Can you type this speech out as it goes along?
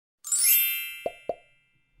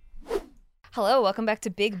Hello, welcome back to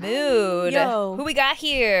Big Mood. Yo. Who we got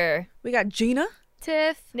here? We got Gina.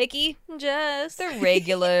 Tiff. Nikki? Jess. The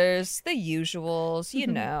regulars, the usuals, you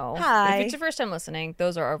know. Hi. If it's your first time listening,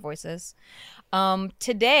 those are our voices.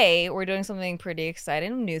 Today, we're doing something pretty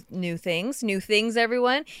exciting. New things,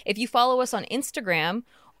 everyone. If you follow us on Instagram,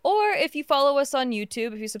 or if you follow us on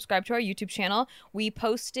YouTube, if you subscribe to our YouTube channel, we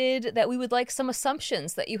posted that we would like some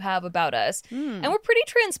assumptions that you have about us. And we're pretty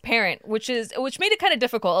transparent, which made it kind of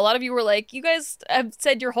difficult. A lot of you were like, you guys have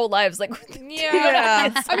said your whole lives, like,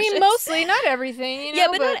 Yeah. I mean, mostly, not everything, you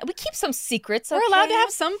know? yeah, but we keep some secrets. we're allowed to have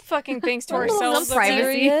some fucking things to ourselves. some that's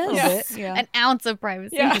privacy. serious. A little bit, yeah. An ounce of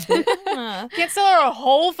privacy. Yeah. Can't sell our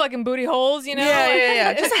whole fucking booty holes, you know?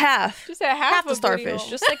 Yeah. Just a half. Just a half Half the of booty starfish. hole.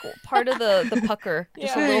 Just like part of the pucker.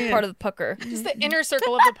 Just a Yeah. little part of the pucker. Just the inner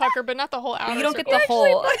circle of the pucker, but not the whole outer You don't get circle.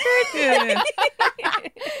 the whole. Yeah.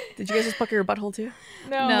 Did you guys just pucker your butthole too?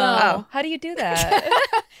 No. No. Oh. How do you do that?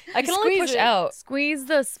 I can only Squeeze push it. out. Squeeze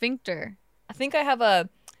the sphincter. I think I have a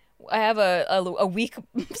weak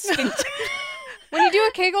sphincter. When you do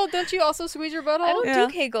a Kegel, don't you also squeeze your butthole? I don't Yeah.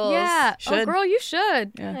 do Kegels. Yeah. Should. Oh, girl, you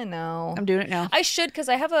should. Yeah. I know. I'm doing it now. I should, because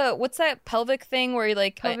I have a, what's that pelvic thing where you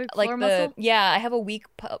like, Pelvic like floor the, muscle? yeah, I have a weak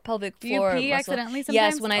pelvic Do you floor pee muscle. accidentally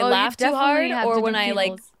sometimes? Yes, when I Oh, you laugh too definitely hard have or to when do I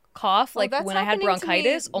like Kegels. cough, Well, like that's when I had happening to me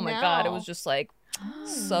bronchitis. Oh my God, it now. was just like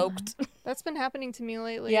soaked. That's been happening to me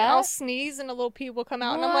lately. Yeah? I'll sneeze and a little pee will come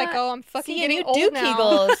out, and I'm like, What? oh, I'm fucking See, and getting you do old now.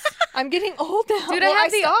 Kegels. I'm getting old now. Dude, Well, I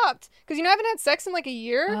have the- stopped because I haven't had sex in like a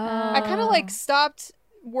year. I kind of Oh. like stopped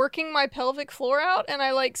working my pelvic floor out, and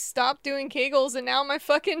I like stopped doing Kegels, and now my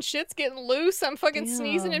fucking shit's getting loose. I'm fucking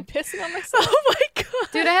sneezing and pissing on myself. Oh my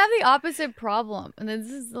god. Dude, I have the opposite problem. And this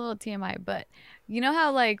is a little TMI, but you know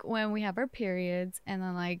how like when we have our periods and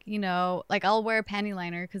then like, you know, like I'll wear a panty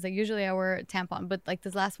liner because like usually I wear a tampon, but like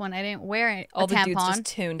this last one I didn't wear a All the tampon. dudes just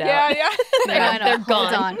tuned out. Yeah. I know, They're hold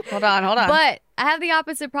gone. on. Hold on. But I have the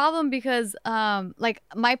opposite problem because like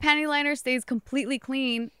my panty liner stays completely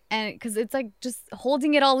clean and because it's like just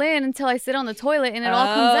holding it all in until I sit on the toilet and it all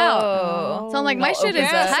comes out. Oh. So I'm like, my That shit is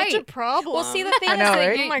opens Yeah, up. such a tight. problem. Well, see, the thing I is know, that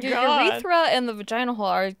right? your, Oh my your God. urethra and the vaginal hole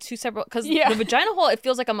are two separate. Because Yeah. the vaginal hole, it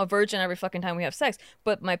feels like I'm a virgin every fucking time we have sex.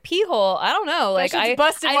 But my pee hole, I don't know. Like shit's I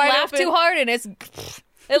busted wide laugh open. too hard and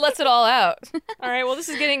it lets it all out. All right, well, this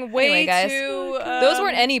is getting way Anyway, guys, too. those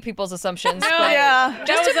weren't any people's assumptions. No, but yeah.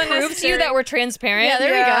 just That to was prove to you unnecessary. that we're transparent. Yeah,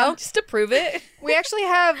 there we go. Just to prove it. We actually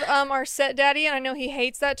have our set daddy, and I know he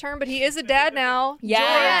hates that term, but he is a dad now.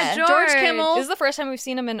 Yeah. George George. Kimmel. This is the first time we've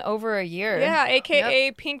seen him in over a year. Yeah,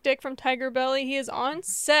 aka Pink Dick from Tiger Belly. He is on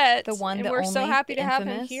set. The one, and the we're so only, happy the to have him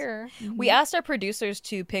infamous. here. We asked our producers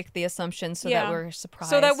to pick the assumptions so that Yeah. we're surprised.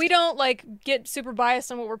 So that we don't like get super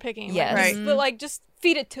biased on what we're picking. Yes. Like, Right. just, but, like just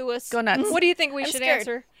feed it to us. Go nuts. What do you think we I'm should scared.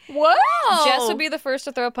 answer? What? Jess would be the first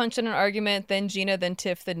to throw a punch in an argument, then Gina, then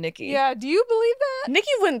Tiff, then Nikki. Yeah, do you believe that? Nikki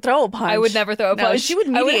wouldn't throw a punch. I would never throw a No, punch. she would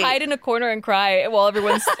I would mediate. hide in a corner and cry while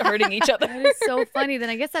everyone's hurting each other. That is so funny. Then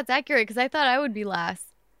I guess that's accurate because I thought I would be last.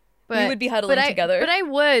 But, We would be huddling together. But I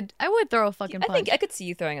would throw a fucking I punch. think I could see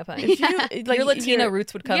you throwing a punch. If you, like, Your Latina you're-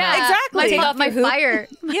 roots would come yeah, out. Exactly. Take My, off my your hoop. fire,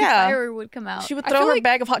 my Yeah. fire would come out. She would I throw feel her like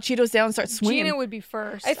bag of hot Cheetos down and start swinging. Gina would be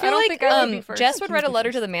first. I feel don't like think I would be first. Jess would write a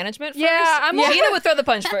letter to the management first. Yeah, I'm a- Gina would throw the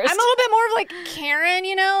punch first. I'm a little bit more of like Karen,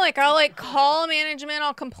 you know, like I'll like call management,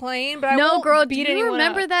 I'll complain, but I No, won't girl, do beat you anyone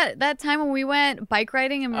remember up. that time when we went bike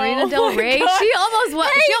riding in Marina Oh Del my Rey? God. She almost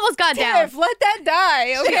went. She almost got down. Tiff, let that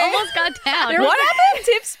die, okay? She almost got down. What happened?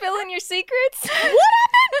 Tiff spilling your secrets?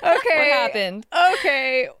 Okay. What happened?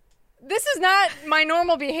 Okay. This is not my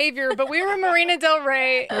normal behavior, but we were in Marina Del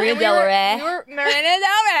Rey. Marina and Del Rey. We were Marina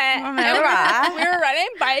Del Rey. Marina Del Rey. We were riding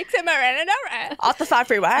bikes in Marina Del Rey. Off the side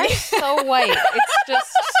freeway. So white. It's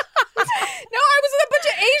just. No, I was with a bunch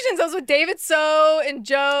of Asians. I was with David So and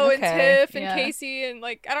Joe Okay. and Tiff and Yeah. Casey and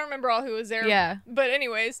like I don't remember all who was there. Yeah. But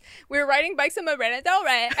anyways, we were riding bikes in Marina Del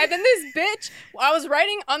Rey, and then this bitch. I was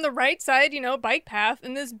riding on the right side, you know, bike path,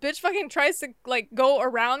 and this bitch fucking tries to like go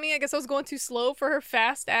around me. I guess I was going too slow for her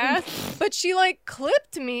fast ass, but she like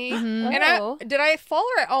clipped me, and Oh. did I fall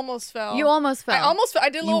or I almost fell? You almost fell. I almost fell. I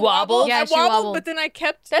did a You little wobble. wobbled? Yeah, I she wobbled, wobbled. but then I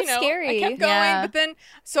kept. That's you know, scary. I kept going, Yeah. but then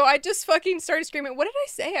so I just fucking started screaming. What did I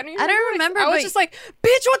say? I don't I don't what remember, I was but- just like,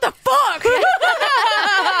 "Bitch, what the fuck?"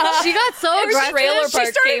 She got so aggressive. Trailer She Park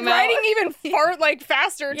started came out. riding even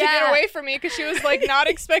faster to get Yeah. away from me because she was like not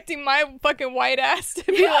expecting my fucking white ass to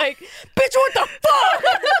be like, bitch, what the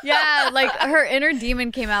fuck? Yeah, like her inner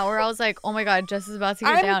demon came out where I was like, oh my god, Jess is about to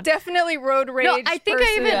get I'm down. definitely road rage. No, I think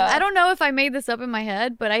person. I don't know if I made this up in my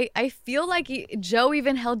head, but I feel like Joe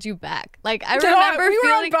even held you back. Like I No, remember we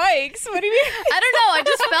were on feeling, bikes. What do you mean? I don't know, I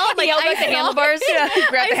just felt like held I like the saw- handlebars. Yeah, he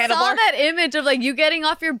grabbed the I saw handlebar. that image of like you getting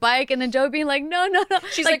off your bike and then Joe being like, no.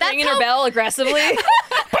 She's like that's ringing how, her bell aggressively.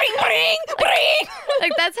 Bring, bring, bring.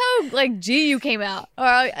 Like that's how like GU came out,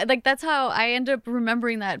 or like that's how I end up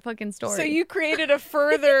remembering that fucking story. So you created a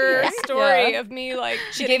further story of me like.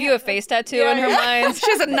 She gave you a face tattoo in her mind. She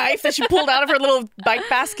has a knife that she pulled out of her little bike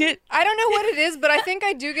basket. I don't know what it is, but I think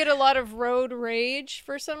I do get a lot of road rage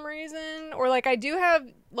for some reason, or like I do have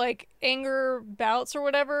like anger bouts or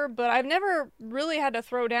whatever, but I've never really had to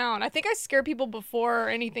throw down. I think I scare people before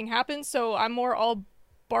anything happens, so I'm more all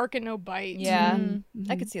bark and no bite. Yeah, Mm-hmm.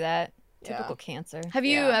 I could see that. Yeah. Typical Cancer. Have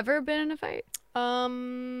you Yeah. ever been in a fight?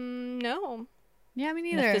 No. Yeah, me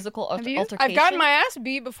In a neither. physical Have you? altercation. I've gotten my ass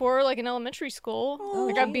beat before, like in elementary school. Oh,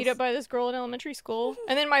 I got beat nice. up by this girl in elementary school.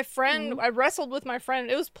 And then my friend, I wrestled with my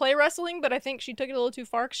friend. It was play wrestling, but I think she took it a little too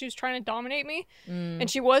far because she was trying to dominate me. Mm. And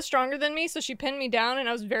she was stronger than me, so she pinned me down, and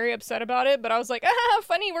I was very upset about it. But I was like, ah,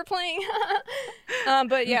 funny, we're playing.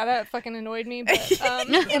 But yeah, that fucking annoyed me. But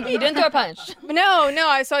You didn't throw a punch. no,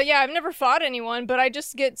 I've never fought anyone, but I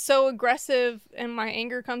just get so aggressive, and my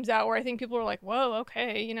anger comes out where I think people are like, whoa,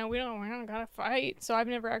 okay, we don't gotta fight. So I've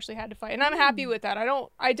never actually had to fight, and I'm happy with that. I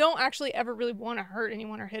don't actually ever really want to hurt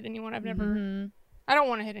anyone or hit anyone. I've never. Mhm. I don't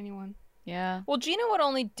want to hit anyone. Yeah. Well, Gina would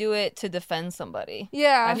only do it to defend somebody.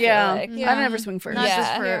 Yeah. I feel Yeah. like. Yeah. I'd never swing first. Not just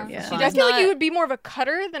Yeah. for Yeah. Yeah. She I does feel like not you would be more of a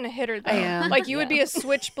cutter than a hitter, though. I am. Like you would be a I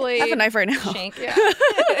switchblade. have a knife right now. shank. Yeah.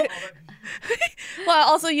 Well,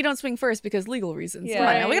 also you don't swing first because legal reasons. Yeah. Come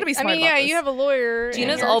on now, we gotta be smart. I mean, about yeah, this. you have a lawyer. in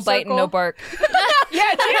Gina's your all bite and no circle. bark. Yeah,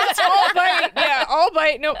 Gina's all bite. Yeah, all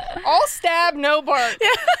bite, no, all stab, no bark.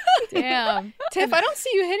 Damn. Tiff, I don't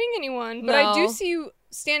see you hitting anyone, but I do No. see you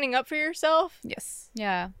standing up for yourself. Yes.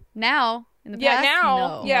 Yeah. Now. In the Yeah, past, now,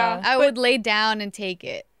 no. yeah. I but would lay down and take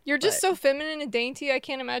it. You're just but- so feminine and dainty. I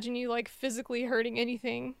can't imagine you like physically hurting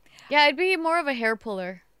anything. Yeah, I'd be more of a hair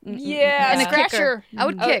puller. Yeah, And a scratcher. kicker. I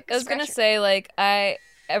would I kick. was gonna Scratcher. say like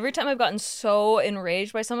every time I've gotten so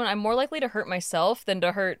enraged by someone, I'm more likely to hurt myself than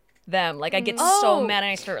to hurt them. Like I get so Oh. mad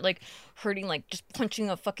and I start like hurting, like just punching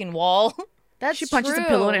a fucking wall. That's She punches true. a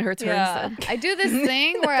pillow and it hurts her Yeah. instead. I do this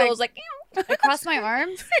thing where I I was like, I cross my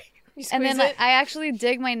arms You and then squeeze it. I actually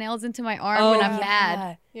dig my nails into my arm when I'm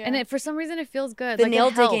mad. Yeah. And for some reason it feels good. The like, it nail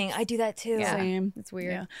helps. digging, I do that too. Yeah. Same. It's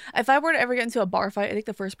weird. Yeah. If I were to ever get into a bar fight, I think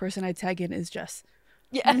the first person I'd tag in is Jess.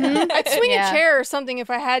 Yeah. I'd swing Yeah. a chair or something if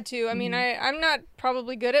I had to. I mean, I'm not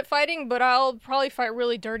probably good at fighting, but I'll probably fight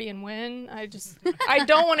really dirty and win. I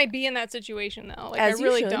don't want to be in that situation though. Like As I you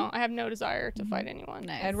really should. don't. I have no desire to fight anyone.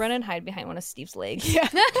 Nice. I'd run and hide behind one of Steve's legs. Yeah.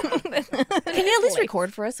 Can you at least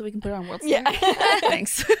record for us so we can put it on World Star?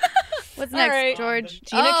 Thanks. What's All next, right. George?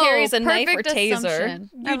 Gina carries a knife or perfect taser. assumption.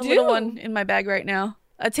 I have a little one in my bag right now.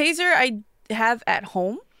 A taser I have at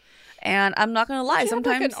home, and I'm not gonna lie. Do you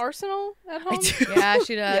Sometimes have like an arsenal at home? I do. Yeah,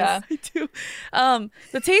 she does. Yeah. I do.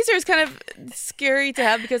 The taser is kind of scary to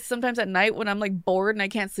have because sometimes at night when I'm like bored and I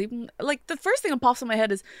can't sleep, like the first thing that pops in my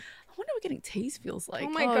head is, I wonder what getting tased feels like. Oh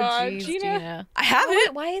my Oh, god, geez, Gina. I have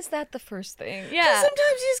it. Why is that the first thing? Yeah. Sometimes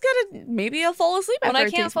you just gotta. Maybe I'll fall asleep When after I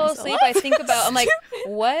can't tase fall myself. asleep, I think about, I'm like,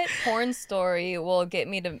 what porn story will get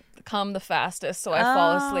me to come the fastest so I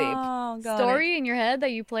fall asleep? Oh, got it. Story in your head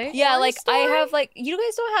that you play? Yeah, Porn like I story? have like, you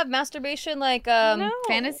guys don't have masturbation like No.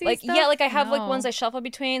 Fantasy like stuff? yeah, like I have like No. ones I shuffle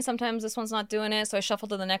between. Sometimes this one's not doing it, so I shuffle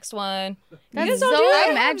to the next one. That's don't so do that? I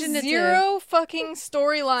have imaginative. Zero fucking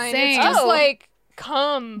storyline. Same. It's just Oh. like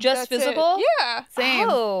come. Just That's it. physical? Yeah. Same.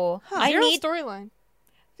 Oh, I Zero need. storyline.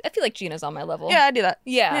 I feel like Gina's on my level. Yeah, I do that.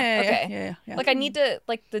 Yeah. Yeah, Okay. yeah. Like I need to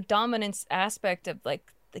like the dominance aspect of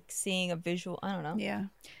like seeing a visual. I don't know. Yeah.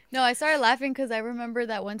 No, I started laughing because I remember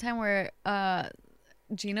that one time where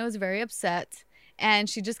Gina was very upset. And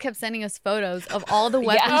she just kept sending us photos of all the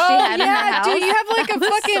weapons Yeah. she Oh, had in the yeah, house. dude, you have, like, a It was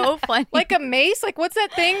fucking- so funny. Like a mace? Like what's that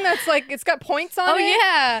thing that's like it's got points on oh it?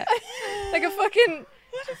 yeah, Like a fucking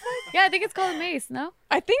yeah. I think it's called a mace. No.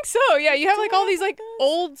 I think so. Yeah, you have like all these like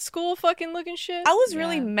old school fucking looking shit. I was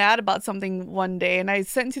really Yeah. mad about something one day, and I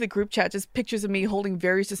sent into the group chat just pictures of me holding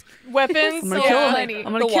various just. Weapons. I'm gonna so kill him. funny. I'm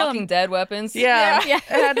gonna The kill Walking him. Dead weapons. Yeah. Yeah.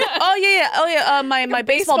 Oh yeah. My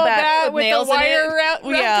baseball bat. with nails the in it. wire wrapped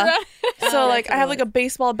Yeah. around it. So Oh, like that's I have like a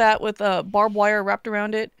baseball bat with a barbed wire wrapped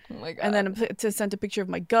around it, Oh my god. and then to send a picture of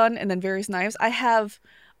my gun, and then various knives. I have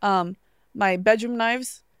my bedroom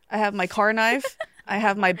knives. I have my car knife. I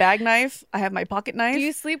have my bag knife. I have my pocket knife. Do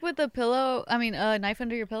you sleep with a pillow? I mean, a knife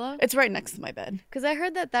under your pillow? It's right next to my bed. Because I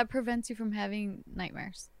heard that prevents you from having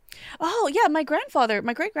nightmares. Oh yeah, my great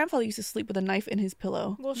grandfather used to sleep with a knife in his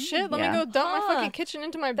pillow. Well, shit. Let Yeah. me go dump my Huh. fucking kitchen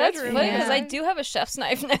into my That's bedroom. funny because Yeah. I do have a chef's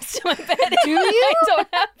knife next to my bed. Do you? I don't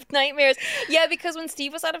have nightmares. Yeah, because when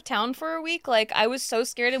Steve was out of town for a week, like I was so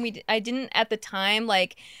scared, and I didn't at the time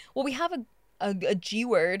like. Well, we have a G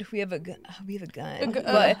word. We have a gun, but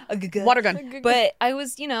a gun. Water gun. But I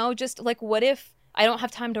was, just like, what if I don't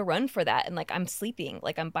have time to run for that, and like I'm sleeping,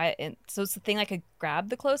 like I'm by, and so it's the thing I could grab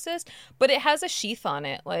the closest, but it has a sheath on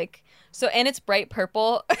it, like so, and it's bright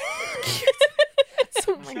purple.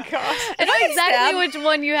 Oh my gosh. I know exactly which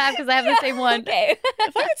one you have because I have the same one. Okay,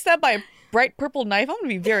 If I get stabbed by a bright purple knife, I'm gonna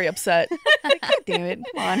be very upset. Like, God damn it!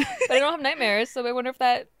 Come on. but I don't have nightmares, so I wonder if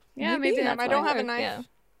that. Yeah, maybe Yeah, that's I don't why. have a knife. Yeah.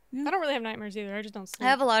 I don't really have nightmares either. I just don't sleep. I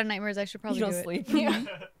have a lot of nightmares. I should probably You do don't it. sleep. Yeah.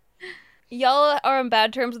 Y'all are on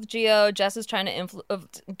bad terms with Gio. Jess is trying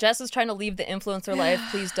to leave the influencer life.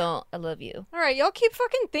 Please don't. I love you. All right, y'all keep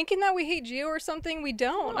fucking thinking that we hate Gio or something. We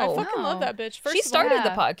don't. I No. fucking love No. that bitch. First She of all- started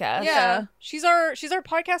the Yeah. podcast. Yeah, she's our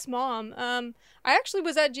podcast mom. I actually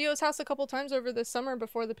was at Gio's house a couple times over the summer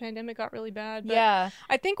before the pandemic got really bad. But Yeah.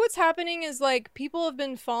 I think what's happening is like people have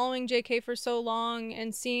been following JK for so long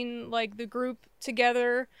and seen like the group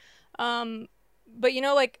together. But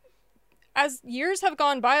like as years have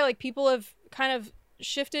gone by, like people have kind of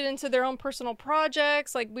shifted into their own personal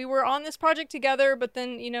projects. Like we were on this project together, but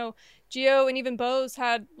then Gio and even Bose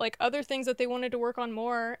had like other things that they wanted to work on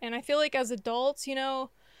more. And I feel like as adults,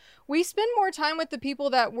 we spend more time with the people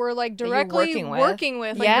that we're like you're directly working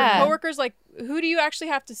with. like Yeah. your coworkers. Like who do you actually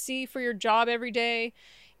have to see for your job every day?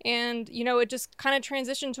 And it just kind of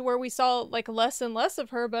transitioned to where we saw like less and less of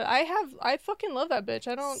her. But I fucking love that bitch.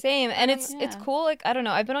 I don't. Same, and don't- it's Yeah. cool. Like I don't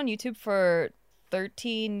know. I've been on YouTube for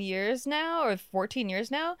 13 years now or 14 years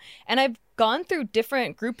now, and I've gone through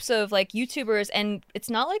different groups of like YouTubers, and it's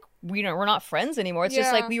not like we're not friends anymore. It's just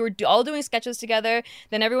Yeah. like we were all doing sketches together,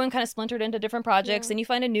 then everyone kind of splintered into different projects, Yeah. then you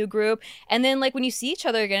find a new group, and then like when you see each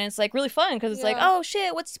other again, it's like really fun because it's like, Yeah. oh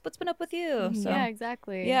shit, what's been up with you? So Yeah,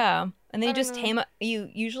 exactly. yeah. And then I you don't just know. you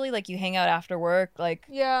usually like you hang out after work, like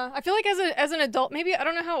Yeah, I feel like as an adult, maybe I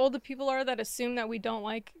don't know how old the people are that assume that we don't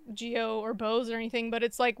like Gio or Bose or anything, but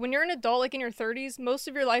it's like when you're an adult, like in your 30s, most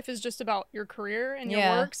of your life is just about your career and your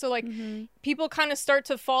Yeah. work. So like Mm-hmm. people kind of start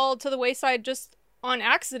to fall to the wayside just on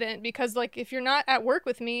accident because like if you're not at work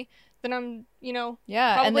with me, then I'm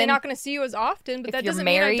yeah. probably and then not going to see you as often. But if that you're doesn't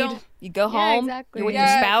married, mean I don't. you go Yeah, home, exactly. you're with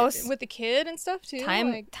Yeah, your spouse. with the kid and stuff too.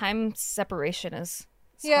 like, Time separation is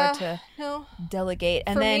it's Yeah. hard to no. delegate.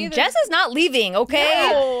 And For then me, Jess there's- is not leaving, okay?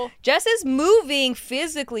 No. Jess is moving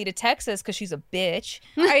physically to Texas because she's a bitch.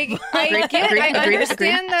 I Agreed, agreed,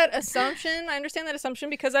 understand that assumption. I understand that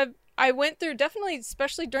assumption because I went through definitely,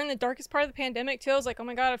 especially during the darkest part of the pandemic too. I was like, oh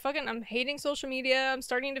my god, I'm hating social media. I'm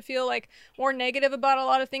starting to feel like more negative about a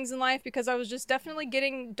lot of things in life because I was just definitely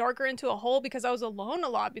getting darker into a hole because I was alone a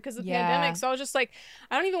lot because of the Yeah. pandemic. So I was just like,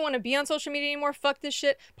 I don't even want to be on social media anymore. Fuck this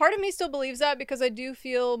shit. Part of me still believes that because I do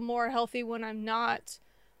feel more healthy when I'm not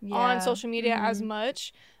on social media as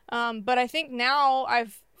much. But I think now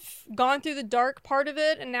I've gone through the dark part of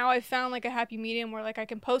it and now I've found like a happy medium where like I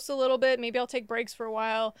can post a little bit, maybe I'll take breaks for a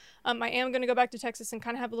while. I am going to go back to Texas and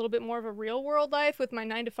kind of have a little bit more of a real world life with my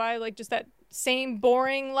 9 to 5, like just that same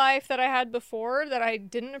boring life that I had before that I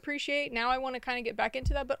didn't appreciate. Now I want to kind of get back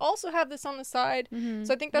into that, but also have this on the side. Mm-hmm.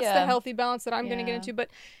 So I think that's the Yeah. healthy balance that I'm going to get Yeah. into. But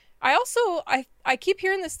I also I keep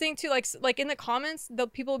hearing this thing too, like in the comments, the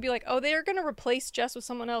people will be like, "Oh, they are gonna replace Jess with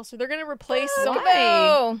someone else, or they're gonna replace somebody."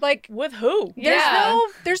 No. Like, With who? Yeah.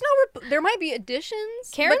 there might be additions.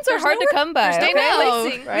 Karens but are there's hard no to come by. there's no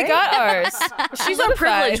okay? replacing. We got ours. She's our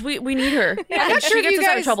privilege. We need her. I'm not sure She if gets you us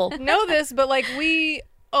out of guys trouble. know this, but like we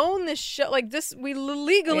own this show. Like this, we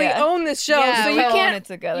legally Yeah. own this show, Yeah, so we you own can't it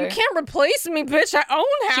together. You can't replace me, bitch. I own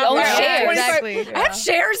half. She owns I own shares. 25 Exactly. I have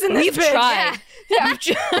shares in this We've bitch. tried. Yeah.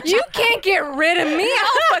 We've You can't get rid of me.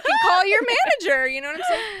 I'll fucking call your manager. You know what I'm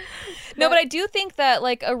saying? No, but I do think that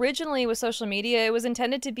like originally with social media, it was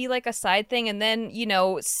intended to be like a side thing, and then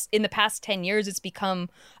in the past 10 years, it's become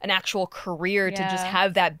an actual career to just Yeah.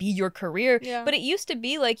 have that be your career. Yeah. But it used to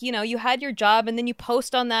be like you had your job, and then you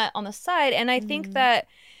post on that on the side, and I think that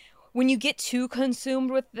when you get too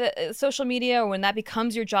consumed with the social media, or when that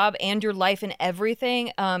becomes your job and your life and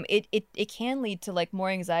everything, it can lead to like more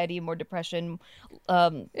anxiety, more depression,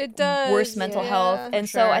 It does. worse mental health. And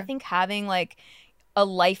so I sure. think having like a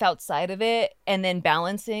life outside of it and then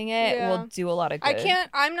balancing it Yeah. will do a lot of good.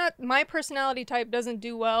 My personality type doesn't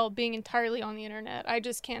do well being entirely on the internet. I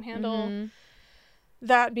just can't handle. Mm-hmm.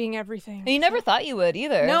 that being everything. And you never thought you would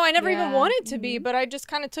either. No, I never even Yeah. wanted to be, but I just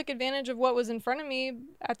kind of took advantage of what was in front of me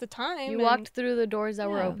at the time. You and walked through the doors that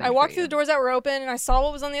were Yeah. open. I walked through the doors that were open and I saw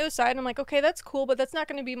what was on the other side and I'm like, okay, that's cool, but that's not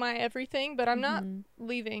going to be my everything, but I'm not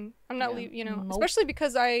leaving. I'm not Yeah. leaving, you know, Nope. especially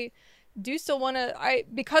because I do still want to,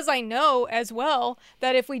 because I know as well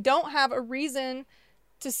that if we don't have a reason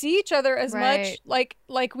to see each other as much, Right.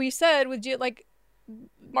 like we said with like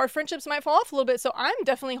our friendships might fall off a little bit. So I'm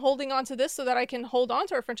definitely holding on to this so that I can hold on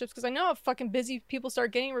to our friendships because I know how fucking busy people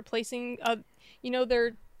start getting replacing,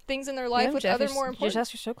 their things in their life with other more important.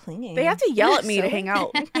 Jess, you're so clingy. They have to yell at me to hang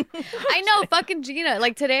out. I know, fucking Gina.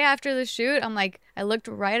 Like today after the shoot, I'm like, I looked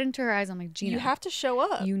right into her eyes. I'm like, Gina, You have to show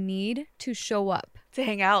up. you need to show up. To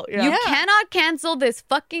hang out. You Yeah. cannot cancel this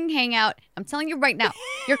fucking hangout. I'm telling you right now.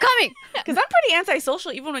 You're coming. Because I'm pretty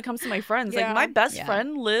antisocial even when it comes to my friends. Yeah. Like my best Yeah.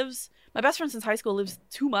 friend my best friend since high school lives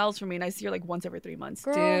 2 miles from me and I see her like once every 3 months.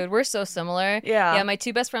 Dude, we're so similar. Yeah. Yeah, my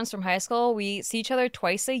two best friends from high school, we see each other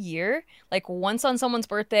twice a year. Like once on someone's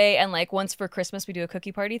birthday and like once for Christmas we do a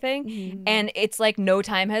cookie party thing. Mhm. And it's like no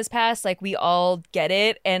time has passed. Like we all get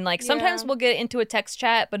it. And like sometimes Yeah. we'll get into a text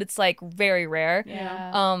chat, but it's like very rare.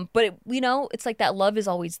 Yeah. But it's like that love is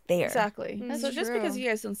always there. Exactly. That's So just because true. you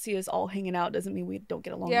guys don't see us all hanging out doesn't mean we don't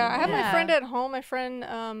get along. Yeah, I have anymore. my Yeah. friend at home. My friend,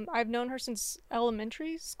 I've known her since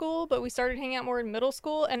elementary school, but we started hanging out more in middle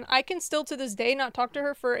school, and I can still to this day not talk to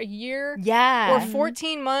her for a year Yeah. or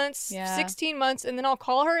 14 months, Yeah. 16 months, and then I'll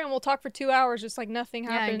call her and we'll talk for 2 hours, just like nothing Yeah,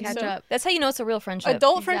 and happened. catch So up. That's how you know it's a real friendship.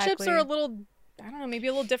 adult friendships are a Exactly. little, I don't know, maybe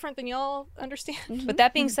a little different than y'all understand. But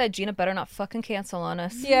that being said, Gina better not fucking cancel on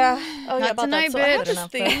us. Yeah. Oh, Not about tonight, that. So I have bitch. this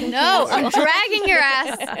thing. No, I'm dragging your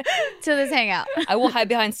ass to this hangout. I will hide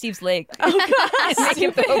behind Steve's leg. Oh, and make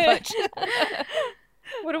him throw a punch.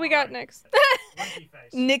 What do we got next? Monkey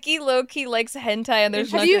face. Nikki low-key likes hentai and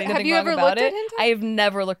there's Have you- nothing have you wrong ever about looked it. at hentai? I've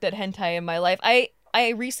never looked at hentai in my life. I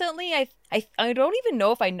recently I don't even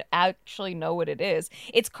know if I actually know what it is.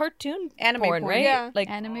 It's cartoon Anime porn, porn. right? Yeah. Like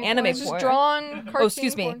Anime anime It's just porn. drawn cartoon Oh,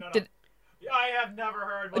 excuse me. porn. No, no. Did I have never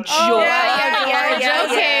heard what it George. is. Yeah.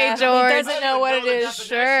 Okay, He George. doesn't know what it the is.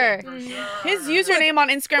 definition, Sure. for sure. His username on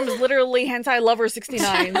Instagram is literally hentai lover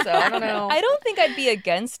 69. So I don't know. I don't think I'd be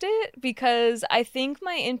against it because I think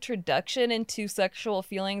my introduction into sexual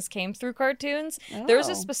feelings came through cartoons. There's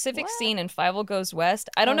a Oh. specific scene in Five Goes West.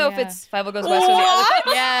 I don't Oh, know if yeah. it's Five Goes West or the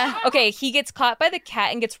other. Yeah. Okay, he gets caught by the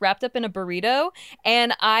cat and gets wrapped up in a burrito,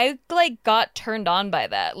 and I like got turned on by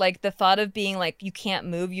that. Like the thought of being like you can't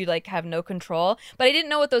move, you like have no control. But I didn't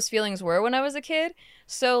know what those feelings were when I was a kid.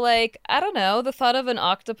 So like I don't know, the thought of an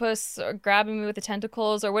octopus grabbing me with the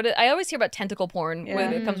tentacles or I always hear about tentacle porn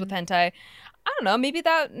when it comes with hentai. I don't know, maybe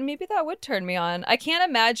that would turn me on. I can't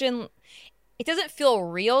imagine. It doesn't feel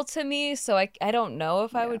real to me, so I don't know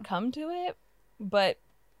if I would come to it, but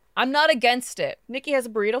I'm not against it. Nikki has a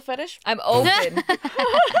burrito fetish. I'm open.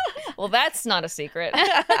 Well, that's not a secret.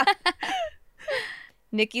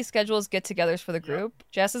 Nikki schedules get-togethers for the group.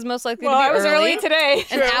 Jess is most likely Well, to be I was early today.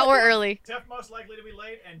 An hour early. Tiff most likely to be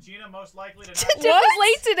late, and Gina most likely to not. Tiff was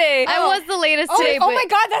late today. I was the latest today. Oh but... my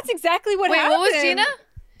god, that's exactly what Wait, happened. what was Gina?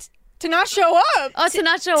 To not show up. Oh, to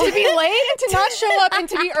not show To up. be late and to not show up and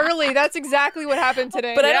to be early. That's exactly what happened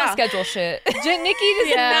today. But I Yeah. don't schedule shit. Nikki does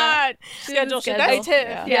Yeah. not Schedule shit. That's Tiff.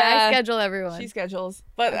 Yeah. Yeah, Yeah. I schedule everyone. She schedules.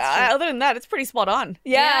 But other than that, it's pretty spot on.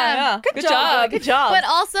 Yeah. Good job. Good job. But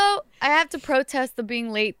also, I have to protest the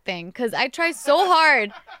being late thing because I try so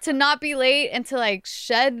hard to not be late and to like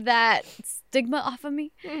shed that stigma off of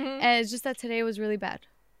me. Mhm. And it's just that today was really bad.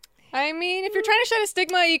 I mean, if you're trying to shed a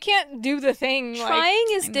stigma, you can't do the thing. Like, Trying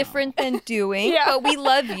is different than doing, Yeah. but we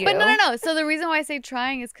love you. But no. So the reason why I say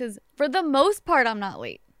trying is because for the most part, I'm not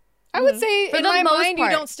late. I would say For in the my most mind, part.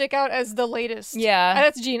 you don't stick out as the latest. Yeah.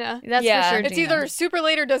 That's Gina. That's Yeah. for sure. It's Gina. either super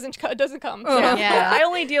late or doesn't come. Yeah. Yeah. I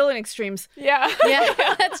only deal in extremes. Yeah. Yeah,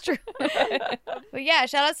 that's true. But yeah,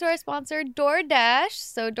 shout outs to our sponsor, DoorDash.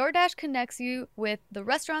 So DoorDash connects you with the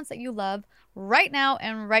restaurants that you love right now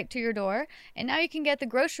and right to your door. And now you can get the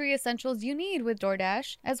grocery essentials you need with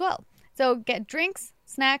DoorDash as well. So get drinks,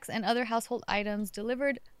 snacks, and other household items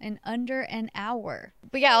delivered in under an hour.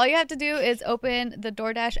 But yeah, all you have to do is open the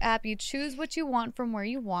DoorDash app. You choose what you want from where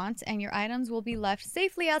you want, and your items will be left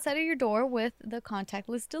safely outside of your door with the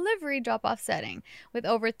contactless delivery drop-off setting. With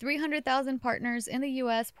over 300,000 partners in the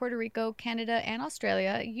US, Puerto Rico, Canada, and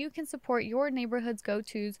Australia, you can support your neighborhood's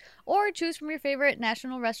go-tos or choose from your favorite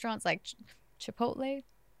national restaurants like Chipotle.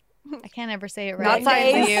 I can't ever say it Not right.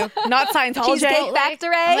 science. Not Scientology. Cheesecake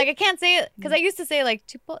Factory. I'm like, I can't say it. Not Scientology. Cheesecake Factory. I'm like, I can't say it because I used to say like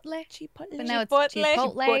Chipotle, but now it's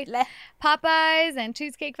Chipotle. Popeyes and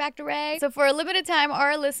Cheesecake Factory. So for a limited time,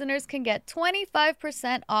 our listeners can get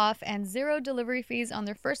 25% off and 0 delivery fees on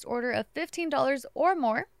their first order of $15 or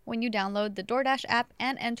more when you download the DoorDash app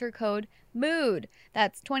and enter code MOOD.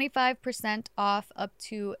 That's 25% off up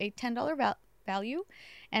to a $10 value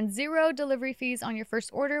and 0 delivery fees on your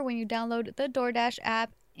first order when you download the DoorDash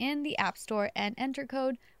app in the App Store and enter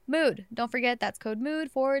code MOOD. Don't forget, that's code MOOD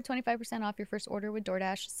for 25% off your first order with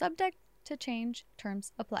DoorDash. Subject to change.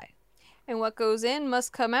 Terms apply. And what goes in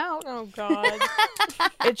must come out. Oh God.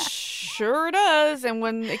 It sure does. And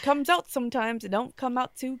when it comes out, sometimes it don't come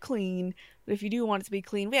out too clean. But if you do want it to be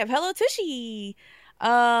clean, we have Hello Tushy.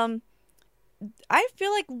 I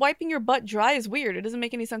feel like wiping your butt dry is weird. It doesn't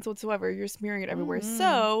make any sense whatsoever. You're smearing it everywhere.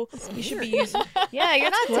 So you should be using. Yeah,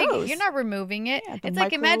 you're not gross. you're not removing it. Yeah, the It's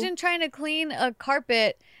like micro- imagine trying to clean a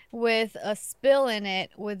carpet with a spill in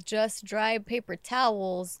it with just dry paper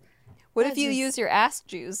towels. What That's if you just- use your ass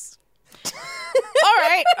juice? All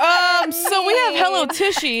right. So we have Hello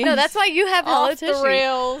Tushy. No, that's why you have Hello Off the Tushy.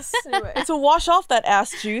 rails. to wash off that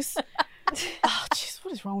ass juice. Oh, jeez,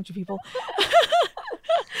 what is wrong with you people?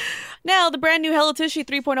 Now, the brand new Hello Tushy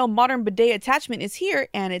 3.0 modern bidet attachment is here,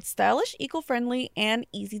 and it's stylish, eco-friendly, and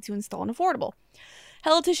easy to install and affordable.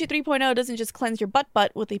 Hello Tushy 3.0 doesn't just cleanse your butt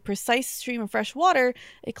with a precise stream of fresh water,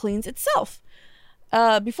 it cleans itself.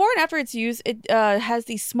 Before and after its use, it has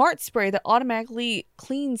the smart spray that automatically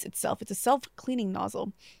cleans itself. It's a self-cleaning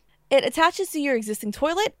nozzle. It attaches to your existing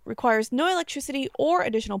toilet, requires no electricity or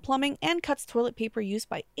additional plumbing, and cuts toilet paper use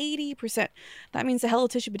by 80%. That means the Hello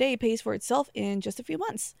Tushy bidet pays for itself in just a few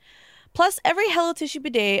months. Plus, every Hello Tushy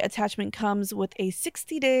bidet attachment comes with a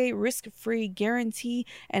 60-day risk-free guarantee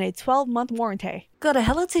and a 12-month warranty. Go to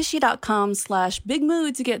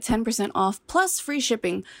hellotushy.com/bigmood to get 10% off plus free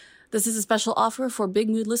shipping. This is a special offer for Big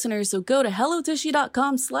Mood listeners, so go to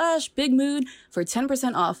hellotushy.com/bigmood for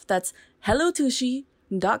 10% off. That's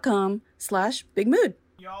hellotushy.com/bigmood.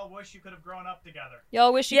 Y'all wish you could have grown up together.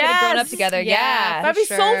 Y'all wish you could have grown up Yes! together. Yeah. Yeah. That'd be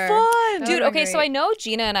sure. so fun! That Dude, would've okay, been so great. I know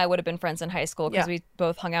Gina and I would have been friends in high school because Yeah. we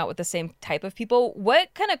both hung out with the same type of people.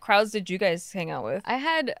 What kind of crowds did you guys hang out with?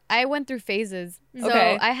 I went through phases. So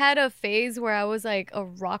Okay. I had a phase where I was like a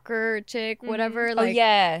rocker chick, whatever. Oh, Like,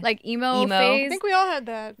 yeah. like emo Emo. I phase. think we all had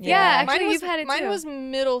that. Yeah, actually, Mine was, you've had it mine too. was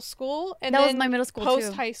middle school, and That then was my middle school, post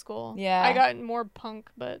too. high school. Yeah. I got more punk,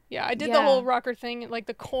 but yeah, I did the Yeah. whole rocker thing, like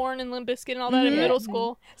the Corn and Limp Bizkit and all that in middle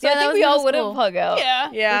school. So Yeah, I that think was we all middle would have school. hung out. Yeah.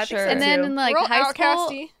 Yeah, I For think sure. so And then too. in like We're all high school,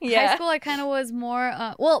 outcasty. Yeah. high school I kind of was more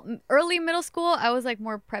early middle school I was like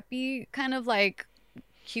more preppy, kind of like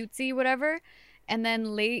cutesy, whatever. And then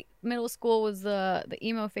late middle school was the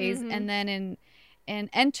emo phase, and then in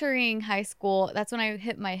entering high school, that's when I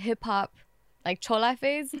hit my hip hop like chola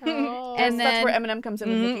phase. Oh. And That's then where Eminem comes in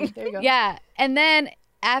with Nicki. There you go. yeah, and then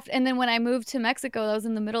when I moved to Mexico, that was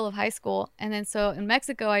in the middle of high school, and then so in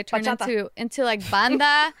Mexico I turned Bachata. into like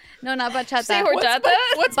banda. No, not bachata. Say horchata?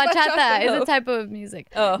 What's Bachata is Oh. a type of music.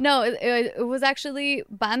 Oh. No, it was actually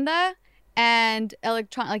banda and like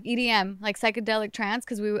EDM, like psychedelic trance,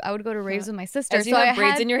 because I would go to raves with my sister. As you so have I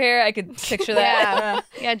braids had, in your hair, I could picture that.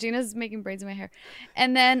 yeah, Gina's making braids in my hair.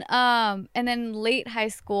 And then late high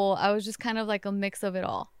school, I was just kind of like a mix of it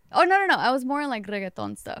all. Oh, no. I was more in like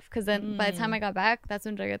reggaeton stuff. Because then by the time I got back, that's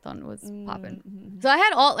when reggaeton was popping. So I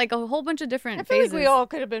had like a whole bunch of different I feel phases. like we all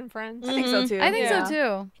could have been friends. I think so too. I think Yeah. so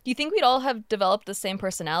too. Do you think we'd all have developed the same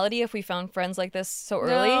personality if we found friends like this so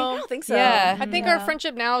early? No. I don't think so. Yeah. I think our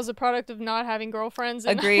friendship now is a product of not having girlfriends.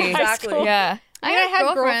 In Agree. high Exactly. school. Yeah. I mean, I had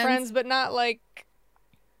had girlfriends, but not like,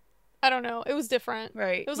 I don't know. It was different.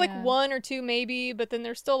 Right. It was like Yeah. one or two maybe, but then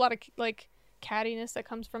there's still a lot of like cattiness that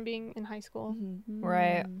comes from being in high school.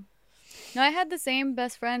 Right. No, I had the same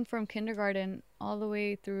best friend from kindergarten all the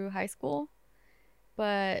way through high school.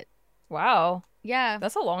 But Wow. yeah.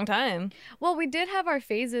 That's a long time. Well, we did have our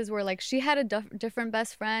phases where like she had a different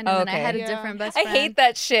best friend and Oh, then I okay. had a Yeah. different best I friend. hate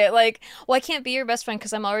that shit. Like, well, I can't be your best friend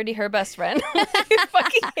because I'm already her best friend. I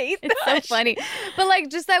fucking hate that. It's so funny. But like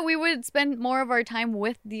just that we would spend more of our time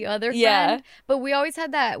with the other friend. Yeah. But we always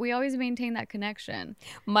maintained that connection.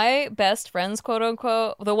 My best friends, quote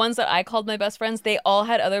unquote, the ones that I called my best friends, they all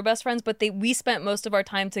had other best friends, but we spent most of our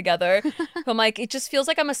time together. I'm like, it just feels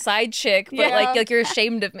like I'm a side chick, but Yeah. like you're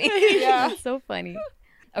ashamed of me. Yeah. It's so funny.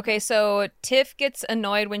 Okay, so Tiff gets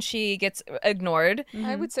annoyed when she gets ignored.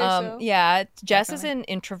 I would say so. Yeah, Jess is an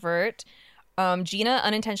introvert. Gina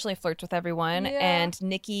unintentionally flirts with everyone, Yeah. and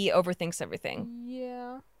Nikki overthinks everything.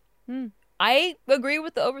 Yeah. I agree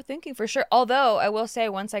with the overthinking for sure. Although I will say,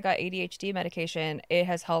 once I got ADHD medication, it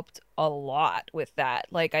has helped a lot with that.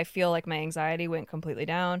 Like, I feel like my anxiety went completely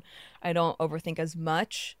down. I don't overthink as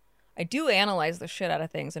much. I do analyze the shit out of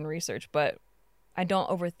things and research, but I don't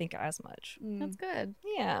overthink as much. That's good.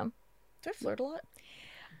 Yeah. Do I flirt a lot?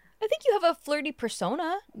 I think you have a flirty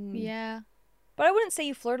persona, Yeah. but I wouldn't say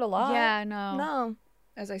you flirt a lot. Yeah, no. No.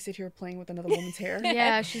 As I sit here playing with another woman's hair.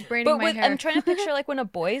 Yeah, she's braiding But my with, hair. I'm trying to picture like when a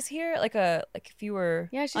boy's here, like if you were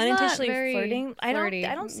Yeah, she's not unintentionally very flirting. flirty.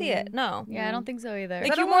 I don't see it. No. Yeah, I don't think so either. Like I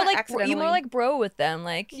you're don't more wanna like you accidentally- more like bro with them,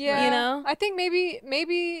 like Yeah, you know. I think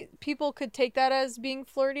maybe people could take that as being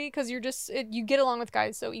flirty because you're just you get along with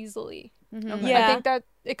guys so easily. Mhm. Yeah. I think that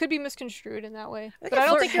it could be misconstrued in that way. I think But I don't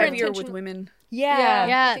flirt think your heavier intention. with women. Yeah. Yeah. I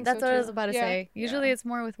Yeah, think that's so what I was too. about to Yeah. say. Usually it's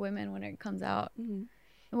more with women when it comes out. Mhm.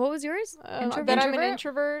 And what was yours? That I'm an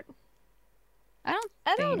introvert. I don't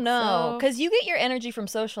I don't think know, so. because you get your energy from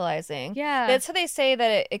socializing. Yeah. That's how they say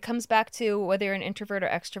that it comes back to whether you're an introvert or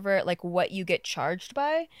extrovert, like what you get charged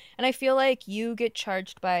by. And I feel like you get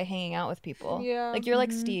charged by hanging out with people. Yeah. Like you're like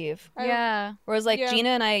Mhm. Steve. Yeah. Whereas like Yeah. Gina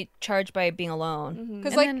and I charge by being alone.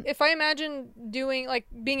 Because And like then- if I imagine doing like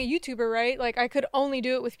being a YouTuber, right? Like I could only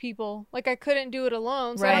do it with people. Like I couldn't do it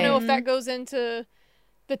alone. So I don't know Right. if that goes into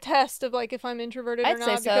the test of like if I'm introverted I'd or say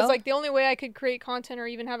not. Because so. like the only way I could create content or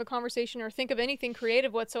even have a conversation or think of anything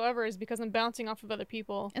creative whatsoever is because I'm bouncing off of other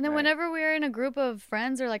people. And then Right. whenever we're in a group of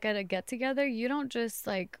friends or like at a get together, you don't just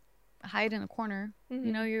like hide in a corner. Mhm.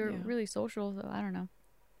 You know, you're Yeah. really social, so I don't know.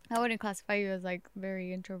 I wouldn't classify you as like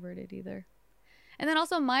very introverted either. And then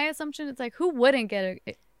also my assumption is like who wouldn't get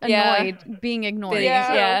Yeah. annoyed being ignored?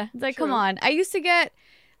 Yeah. Yeah. It's like, come True. on. I used to get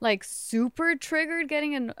like super triggered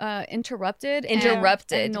getting interrupted and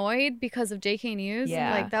annoyed because of JK News.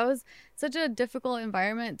 Yeah. Like that was such a difficult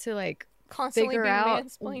environment to like Constantly figure being out-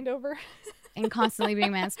 mansplained over. and constantly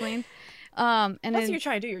being mansplained. And Plus, then you're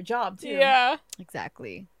trying to do your job too. Yeah.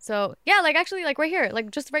 exactly. So yeah, like actually like right here, like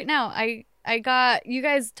just right now, I got you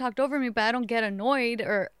guys talked over me, but I don't get annoyed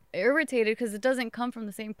or irritated because it doesn't come from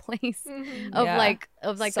the same place Mhm. of Yeah. like the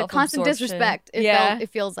constant Self-absorption. disrespect. Yeah. It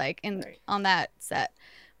feels like in Right. on that set.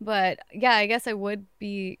 But yeah, I guess I would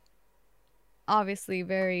be obviously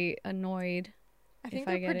very annoyed. I think if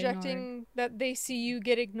I they're get projecting that they see you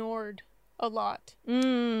get ignored a lot.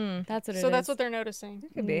 That's what it is. So that's what they're noticing.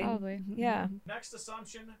 Could be. Probably. Yeah. Next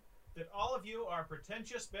assumption that all of you are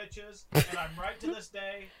pretentious bitches, and I'm right to this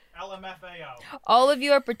day, LMFAO. All of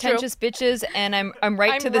you are pretentious bitches, and I'm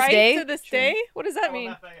right to this right day to this day? What does that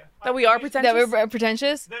mean? LMFAO. That we are that pretentious. we're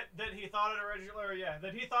pretentious. That he thought it originally, or yeah,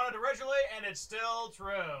 that he thought it originally, and it's still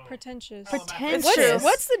true. Pretentious. Pretentious.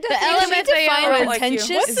 What's the The definition? LMFAO define like you. pretentious.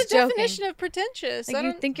 What's is the joking. definition of pretentious? Like I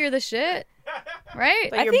you don't. think you're the shit, right?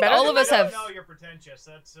 Like I you're think better all than of us them? have. No, you're pretentious.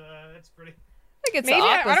 That's pretty. I think it's Maybe the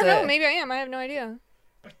I opposite. don't know. Maybe I am. I have no idea.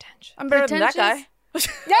 Pretentious. I'm better than that guy.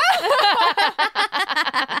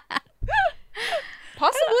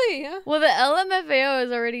 Possibly. Yeah. Well, the LMFAO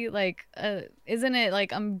is already like, isn't it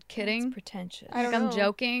like I'm It's kidding? pretentious. I don't Like I'm know.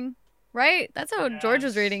 joking, right? That's how George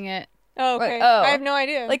was Yes. reading it. Oh, okay. Oh. I have no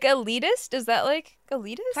idea. Like elitist? Is that like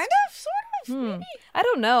elitist? Kind of, sort of. Hmm. I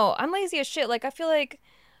don't know. I'm lazy as shit. Like I feel like,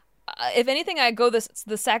 if anything, I go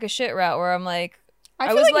the sack of shit route where I'm like, I I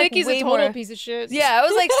feel was, like like, Nikki's a way total more- piece of shit. yeah, I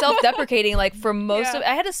was like self-deprecating. Like for most Yeah. of,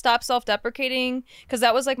 I had to stop self-deprecating because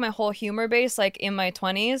that was like my whole humor base, like in my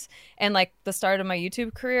 20s and like the start of my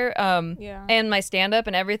YouTube career. Yeah. And my stand-up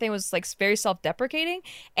and everything was like very self-deprecating,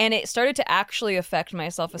 and it started to actually affect my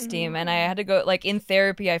self-esteem. And I had to go like in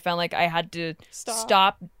therapy. I found like I had to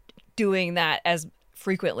stop doing that as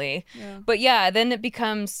frequently. Yeah. But yeah, then it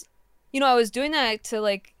becomes, I was doing that to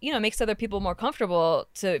like, makes other people more comfortable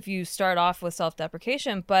to if you start off with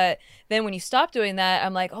self-deprecation. But then when you stop doing that,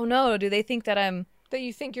 I'm like, oh no, do they think that I'm That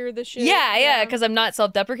you think you're the shit. yeah, because I'm not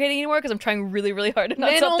self-deprecating anymore because I'm trying really, really hard to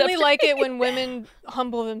not Men only self-deprecate. like it when women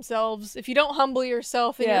humble themselves. If you don't humble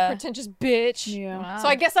yourself, then you're Yeah. a pretentious bitch. Yeah. So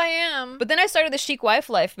I guess I am. But then I started the chic wife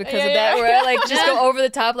life because Yeah, of that, yeah. where I like just go over the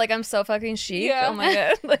top, like I'm so fucking chic. Yeah. Oh my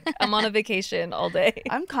god, like I'm on a vacation all day.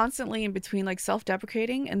 I'm constantly in between like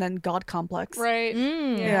self-deprecating and then God complex. right.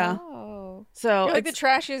 Mm. Yeah. Oh. So You're like the it's,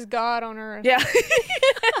 trashiest god on earth. yeah,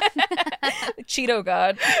 Cheeto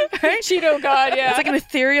god. right? Cheeto god, yeah. It's like an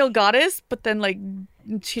ethereal goddess, but then like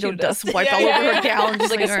Cheeto dust wiped Yeah, all yeah, over her yeah. gown. There's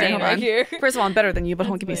Just like a all right, stain hold right on. here. First of all, I'm better than you, but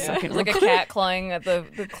don't give me a second. There's like a cat clawing at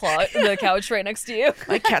the couch right next to you.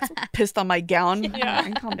 My cat's pissed on my gown. Yeah. All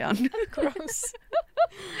right, calm down. Gross.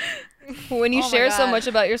 When you Oh my share so God. much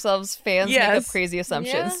about yourselves, fans make up Yes. crazy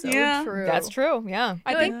assumptions. So Yeah. true. That's true. Yeah.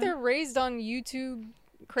 I think they're raised on YouTube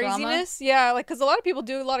craziness. Yeah, like because a lot of people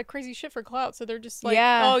do a lot of crazy shit for clout, so they're just like,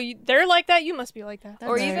 Yeah. oh, they're like that, you must be like that.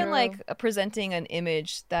 Or That's even true. like presenting an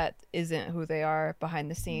image that isn't who they are behind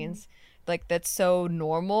the scenes. Like that's so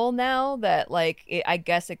normal now that like I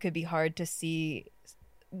guess it could be hard to see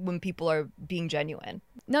when people are being genuine.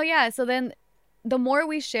 No, yeah. So then the more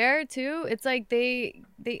we share too, it's like they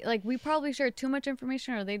like we probably share too much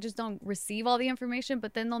information or they just don't receive all the information,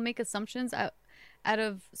 but then they'll make assumptions out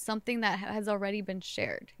of something that has already been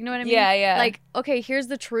shared. You know what I mean? Yeah, yeah. Like, okay, here's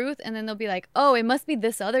the truth, and then they'll be like, oh, it must be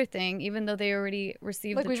this other thing, even though they already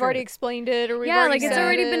received Like the we've truth. already explained it, or we've yeah, already like it's said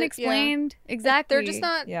already it. been Yeah. explained. Like, Exactly. they're just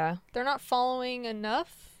not. Yeah. They're not following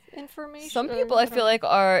enough information. Some people I feel like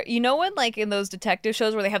are, you know, when like in those detective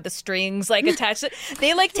shows where they have the strings like attached,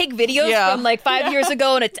 they like take videos Yeah. from like 5 years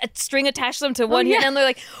ago and a string attaches them to one here, yeah. and they're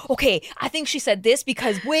like, okay, I think she said this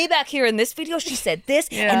because way back here in this video she said this,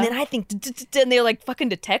 Yeah. and then I think, and they're like fucking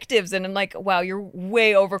detectives, and I'm like, wow, you're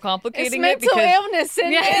way overcomplicating it's it mental because illness.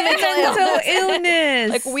 And Mental illness.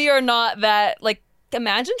 like we are not that like.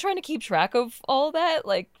 Imagine trying to keep track of all that,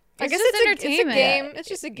 like. I It's guess just it's a entertainment. game. It's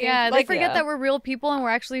just a game. Yeah, they like, forget yeah. that we're real people and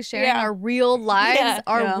we're actually sharing Yeah. our real lives, Yeah.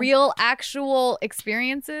 our Yeah. real actual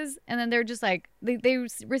experiences, and then they're just like they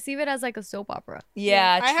receive it as like a soap opera.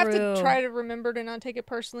 Yeah, I have true. to try to remember to not take it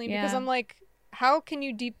personally because Yeah. I'm like, how can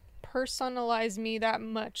you depersonalize me that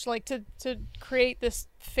much? Like to create this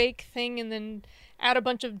fake thing and then add a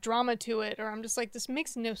bunch of drama to it, or I'm just like, this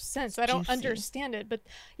makes no sense. I don't Juicy. understand it. But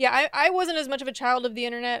yeah, I wasn't as much of a child of the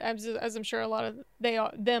internet as I'm sure a lot of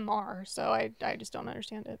them are. So I just don't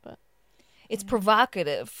understand it. But It's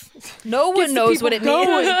provocative. No Gets one the knows people what it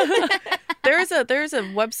going. means. there's a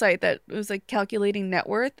website that was like calculating net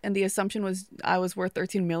worth, and the assumption was I was worth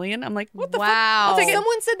 13 million. I'm like, what the Wow. fuck?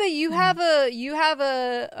 someone said that you have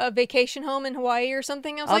a vacation home in Hawaii or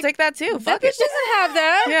something. I was I'll like, take that too. that Fuck bitch it. doesn't have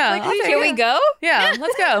that. Yeah, Like, I'll what do you take Can think? we go? Yeah,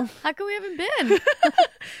 let's go. How come we haven't been?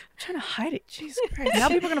 I'm trying to hide it. Jesus Christ. Now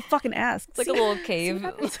people are gonna fucking ask. It's like a little cave.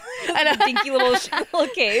 I know. Dinky little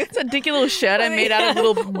cave. It's a dinky little shed I made out of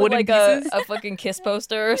little With wooden like pieces. a fucking kiss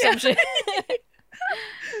poster or some shit.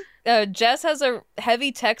 Jess has a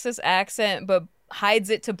heavy Texas accent, but hides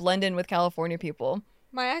it to blend in with California people.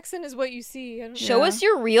 My accent is what you see. I don't Show Yeah. us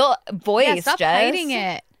your real voice, Yeah, stop Jess. hiding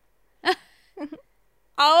it.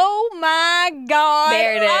 Oh my god.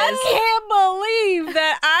 There it is. I can't believe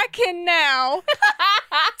that I can now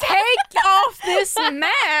take off this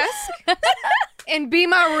mask and be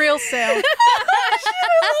my real self.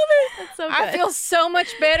 That's so good. I feel so much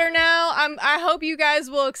better now. I hope you guys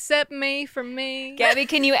will accept me for me. Gabby,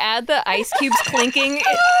 can you add the ice cubes clinking in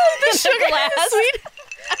the glass?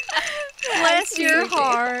 Bless your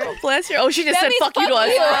heart. Bless your. Oh, she just That said means fuck you to fuck us.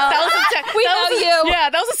 you. That was a We that know was a- you. Yeah,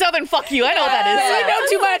 that was a southern fuck you. I know what that You is.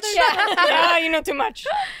 know too much. Yeah, you know too much.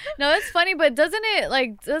 No, that's funny, but doesn't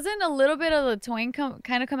a little bit of the twang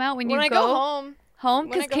kind of come out when you When I go go home, home?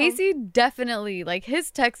 when I Because go home. Casey definitely like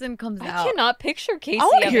his Texan comes I out. cannot picture Casey. I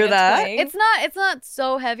wanna having hear a that. twang. It's not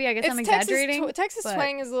so heavy. I guess I'm exaggerating. Texas but-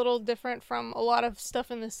 twang is a little different from a lot of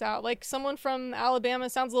stuff in the South. Like someone from Alabama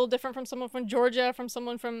sounds a little different from someone from Georgia, from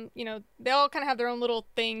someone from, they all kind of have their own little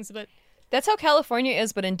things, but That's how California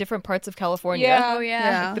is, but in different parts of California. Yeah. Oh yeah.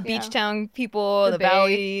 Yeah. The Yeah. beach town people, The the Bay.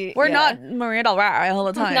 valley. We're yeah. not Maria del Rey all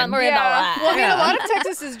the time. Not Maria del yeah. Rey. Well, I mean, Yeah. a lot of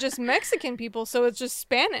Texas is just Mexican people, so it's just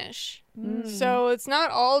Spanish. So it's not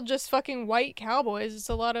all just fucking white cowboys. It's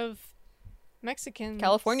a lot of Mexican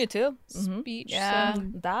California too. Mhm. speech. Yeah. So.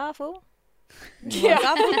 Da fool. Yeah.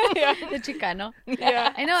 yeah. The Chicano.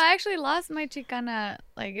 Yeah. I know. I actually lost my Chicana.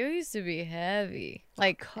 Like it used to be heavy.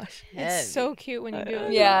 Like Gosh. heavy. It's so cute when you do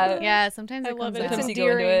it. Yeah. Yeah. Sometimes I it love comes it. out. It's Sometimes you go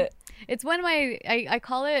into endearing. it. It's when I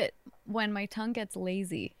call it when my tongue gets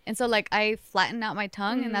lazy. And so like I flatten out my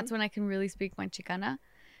tongue and that's when I can really speak my Chicana.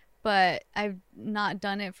 But I've not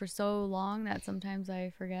done it for so long that sometimes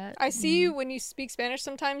I forget. I see you when you speak Spanish.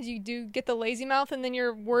 Sometimes you do get the lazy mouth, and then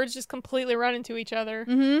your words just completely run into each other.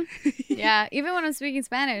 Mm-hmm. Yeah. Even when I'm speaking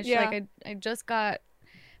Spanish, Yeah. like I just got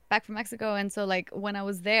back from Mexico. And so like when I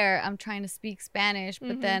was there, I'm trying to speak Spanish,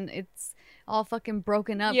 but then it's all fucking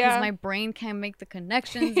broken up because Yeah. my brain can't make the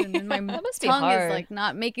connections and then my That must be tongue hard. is like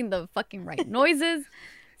not making the fucking right noises.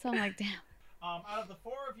 So I'm like, damn. Out of the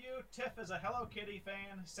four of you, Tiff is a Hello Kitty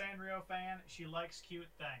fan, Sanrio fan. She likes cute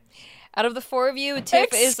things. Out of the four of you,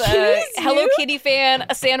 Tiff is a Excuse Hello you? Kitty fan,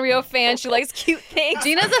 a Sanrio fan. She likes cute things.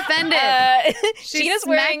 Gina's offended. She's Gina's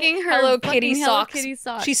wearing smacking her Hello fucking Kitty Hello socks. Kitty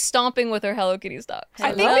socks. She's stomping with her Hello Kitty socks.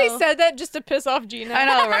 I think they Hello. said that just to piss off Gina. I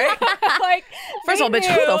know, right? like, First of all, we bitch,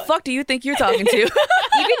 who the knew. fuck do you think you're talking to?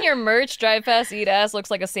 Even your merch, Drive Fast Eat Ass,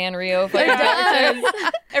 looks like a Sanrio. It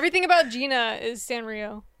does. Everything about Gina is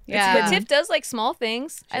Sanrio. Yeah. But Tiff does like small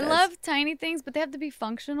things. I love tiny things, but they have to be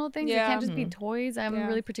functional things. They Yeah. can't just be toys. I'm Yeah.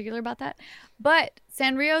 really particular about that. But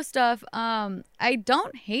Sanrio stuff, I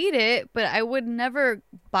don't hate it, but I would never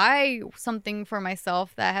buy something for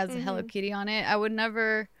myself that has a Hello Kitty on it. I would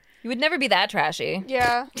never. You would never be that trashy.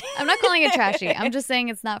 Yeah. I'm not calling it trashy. I'm just saying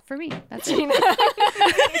it's not for me. That's it.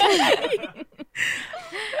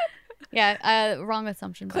 Yeah, wrong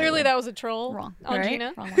assumption. by the Clearly way. that was a troll. Wrong. On Right?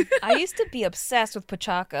 Gina. Wrong one. I used to be obsessed with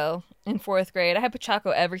Pachaco in 4th grade. I had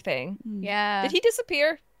Pachaco everything. Yeah. Did he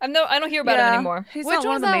disappear? I don't hear about Yeah. him anymore. He's Which not one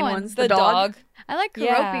of one's the that main one? ones. The dog. I like Kuropi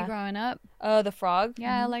Yeah. growing up. The frog.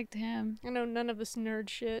 Yeah, I liked him. I know none of this nerd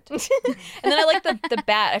shit. And then I like the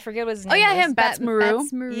bat. I forget what his name Oh yeah, was. him.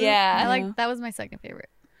 Batsmaru. Batsmaru. Yeah. I like Yeah. that was my second favorite.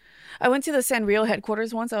 I went to the Sanrio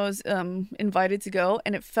headquarters once. I was invited to go,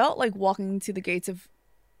 and it felt like walking to the gates of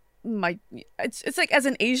my. It's like as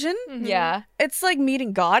an Asian, Yeah. it's like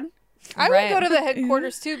meeting God. I Right. would go to the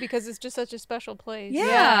headquarters too because it's just such a special place.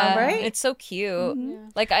 Yeah, right? It's so cute. Yeah.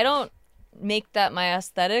 Like I don't make that my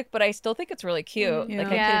aesthetic, but I still think it's really cute. Yeah. Like I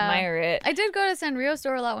could Yeah. admire it. I did go to Sanrio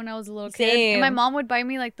store a lot when I was a little kid. Same. And my mom would buy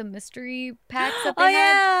me like the mystery packs that they Oh had.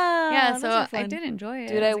 yeah, Yeah, those so are I fun. did enjoy it.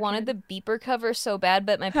 Dude, as I a wanted kid. the beeper cover so bad,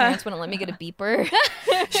 but my parents wouldn't let me get a beeper.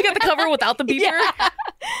 She got the cover without the beeper.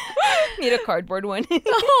 Need a cardboard one.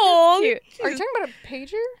 Oh, Cute. Are you talking about a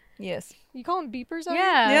pager? Yes. You call them beepers? out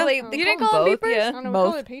Yeah. here? Yeah. They, Oh. they You call didn't call them both, beepers? I yeah. don't know. We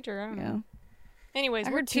call Both. it a pager. I don't Yeah. know. Anyways,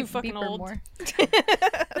 I we're heard too beep- fucking beeper old. more.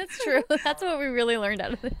 That's true. That's what we really learned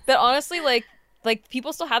out of this. But honestly, like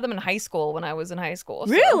people still had them in high school when I was in high school.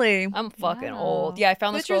 so really? I'm fucking Wow. old. Yeah, I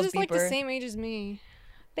found this But yours girl's is like beeper. the same age as me.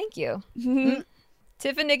 Thank you.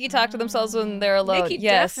 Tiff and Nikki talk to themselves when they're alone. Nikki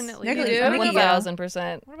yes. definitely Nikki does. do? What about-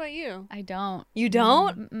 1000%. What about you? I don't. You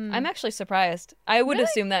don't? Mm-mm. I'm actually surprised. I would Really?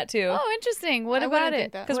 assume that too. Oh, interesting. What I about wouldn't think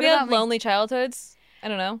it? that. Because What we had about me? lonely childhoods. I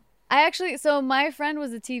don't know. I actually, so my friend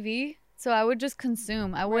was a TV, so I would just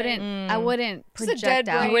consume. I wouldn't. I Mm. wouldn't Just a project dead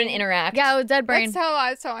out. brain. You wouldn't interact. Yeah, I was dead brain.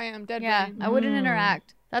 That's how I am. Dead Yeah, brain. I wouldn't Mm.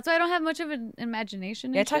 interact. That's why I don't have much of an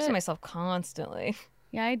imagination. Yeah, I and talk to shit. myself constantly.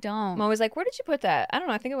 Yeah, I don't. I'm always like, where did you put that? I don't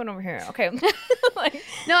know. I think it went over here. Okay. Like,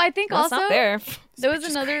 No, I think well, it's also not there. there was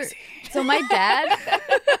another. So my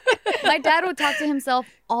dad would talk to himself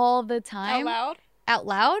all the Out time loud? out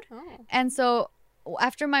loud. Oh. And so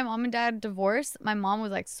after my mom and dad divorced, my mom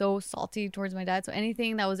was like so salty towards my dad. So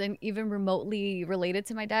anything that was even remotely related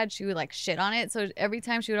to my dad, she would like shit on it. So every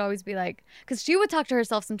time she would always be like, because she would talk to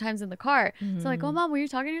herself sometimes in the car. So like, oh mom, were you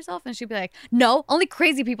talking to yourself? And she'd be like, no, only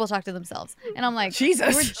crazy people talk to themselves. And I'm like,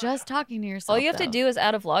 Jesus. you were just talking to yourself. All you have to though." do is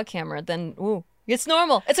add a vlog camera. Then, ooh, it's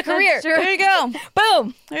normal. It's a career. That's true. There you go.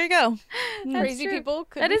 Boom. There you go. Crazy true. people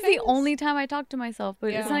could That be is the famous. only time I talk to myself, but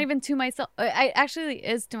it's Yeah. not even to myself. I actually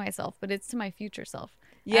is to myself, but it's to my future self.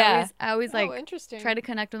 Yeah. I always like Oh, interesting. try to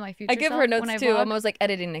connect with my future I give self her when notes I too. vlog. I'm always like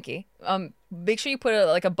editing Nikki. Make sure you put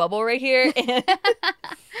a bubble right here.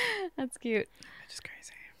 That's cute. Just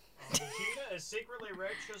crazy. Gina is secretly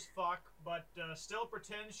rich as fuck, but still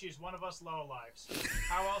pretends she's one of us lowlifes.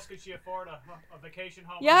 How else could she afford a vacation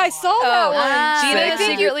home? Yeah, in I saw Hawaii? that Oh, one. Gina I is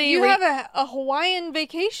think secretly you re- have a Hawaiian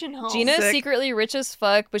vacation home. Gina is Sick. secretly rich as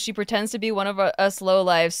fuck, but she pretends to be one of us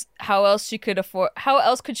lowlifes. How else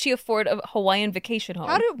could she afford a Hawaiian vacation home?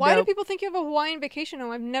 Why do Nope. people think you have a Hawaiian vacation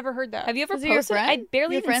home? I've never heard that. Have you ever Was it your posted? I friend?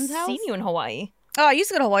 barely Your even friend's house? seen you in Hawaii. Oh, I used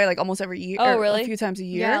to go to Hawaii like almost every year. Oh, or really? A few times a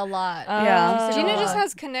year. Yeah, a lot. Yeah. Gina just Oh.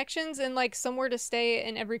 has connections and like somewhere to stay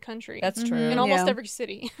in every country. That's true. in almost Yeah. every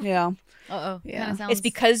city. Yeah. Uh-oh. Yeah. Kinda sounds... It's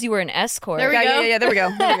because you were an escort. There we yeah, go. yeah, yeah. There we go.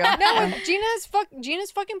 There we go. No, Yeah.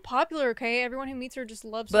 Gina's fucking popular. Okay, everyone who meets her just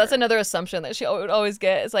loves But that's her. another assumption that she would always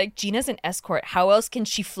get. It's like, Gina's an escort. How else can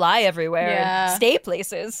she fly everywhere Yeah. and stay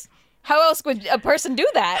places? How else would a person do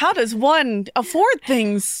that? How does one afford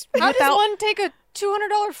things How does without? one take a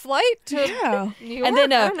 $200 flight to Yeah. New York? and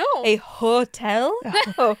then I don't know. a hotel?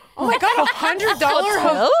 Oh, Oh my god, $100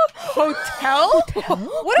 hotel? hotel?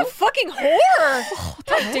 What a fucking whore!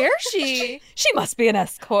 How dare she? She must be an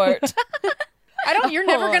escort. You're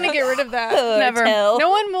never gonna get rid of that. Never. Hotel. No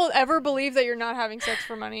one will ever believe that you're not having sex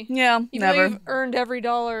for money. Yeah. Even though Never. you've earned every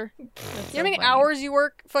dollar. You know how many funny. hours you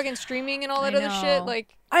work fucking streaming and all that I other shit? know.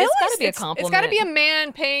 Like, I It's always gotta be a it's compliment. gotta be a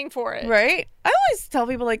man paying for it. Right? I always tell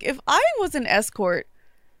people like, if I was an escort,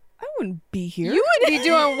 I wouldn't be here. You would be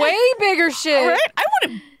doing way bigger shit. right? I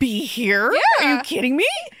wouldn't be here. Yeah. Are you kidding me?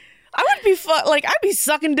 I would be I'd be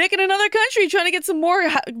sucking dick in another country trying to get some more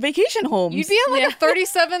vacation homes. You'd be on like a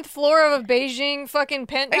 37th floor of a Beijing fucking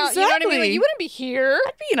penthouse. You know what I mean? Like, Exactly. you wouldn't be here.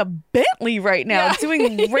 I'd be in a Bentley right now Yeah.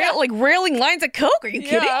 doing railing lines of coke. Are you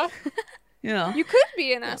kidding? Yeah. Yeah. You could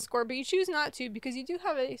be an escort, but you choose not to because you do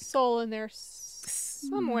have a soul in there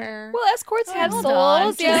Somewhere. Well, escorts have hold on.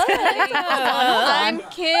 souls. Yeah. I'm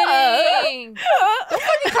kidding. Don't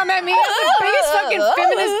fucking come at me. I'm the biggest fucking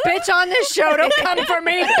feminist bitch on this show. Don't come for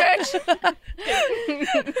me, bitch.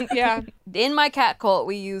 Yeah. In my cat cult,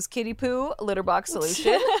 we use Kitty Poo litter box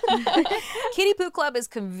solution. Kitty Poo Club is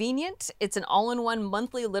convenient. It's an all-in-one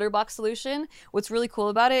monthly litter box solution. What's really cool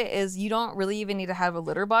about it is you don't really even need to have a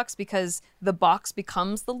litter box because the box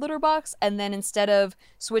becomes the litter box. And then instead of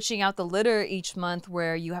switching out the litter each month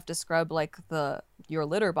where you have to scrub like your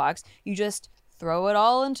litter box, you just throw it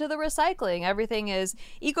all into the recycling. Everything is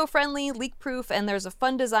eco-friendly, leak-proof, and there's a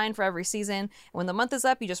fun design for every season. When the month is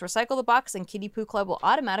up, you just recycle the box and Kitty Poo Club will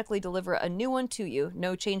automatically deliver a new one to you.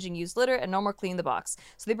 No changing used litter and no more cleaning the box.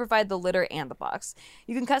 So they provide the litter and the box.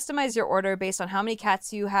 You can customize your order based on how many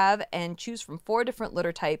cats you have and choose from 4 different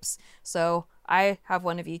litter types. So I have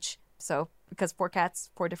one of each. So because 4 cats,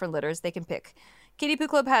 4 different litters, they can pick. Kitty Poo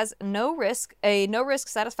Club has a no risk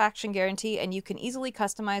satisfaction guarantee, and you can easily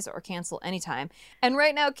customize or cancel anytime. And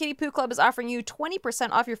right now, Kitty Poo Club is offering you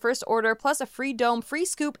 20% off your first order, plus a free dome, free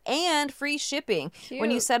scoop, and free shipping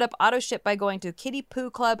when you set up auto ship by going to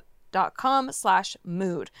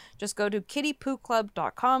kittypooclub.com/mood. Just go to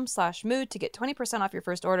kittypooclub.com/mood to get 20% off your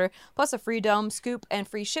first order, plus a free dome, scoop, and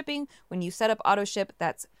free shipping when you set up auto ship.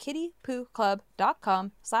 That's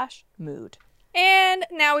kittypooclub.com/mood. And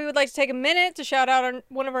now we would like to take a minute to shout out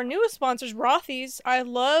one of our newest sponsors, Rothy's. I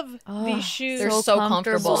love these shoes. They're so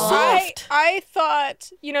comfortable. I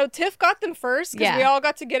thought, Tiff got them first because Yeah. we all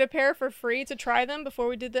got to get a pair for free to try them before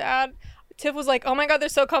we did the ad. Tiff was like, "Oh my god, they're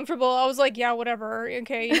so comfortable." I was like, "Yeah, whatever.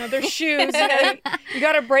 Okay, they're shoes. You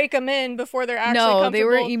gotta break them in before they're actually No, comfortable." they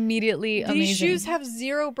were immediately amazing. These shoes have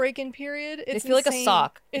 0 break-in period. They It's feel like a insane.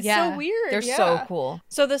 sock. It's Yeah. so weird. They're yeah. so cool.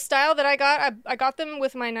 So the style that I got them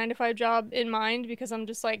with my 9-to-5 job in mind because I'm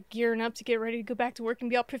just like gearing up to get ready to go back to work and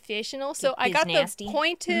be all professional. So I got nasty. the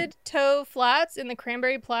pointed toe flats in the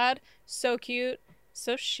cranberry plaid. So cute.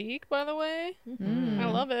 So chic, by the way. I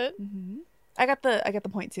love it. I got the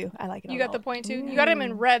point too. I like it. You a got the lot. point too? You got them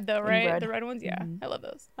in red though, right? red. The red ones? Yeah. I love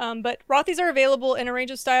those. But Rothy's are available in a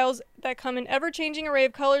range of styles that come in ever-changing array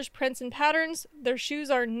of colors, prints, and patterns. Their shoes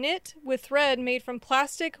are knit with thread made from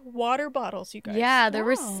plastic water bottles, you guys. Yeah, they're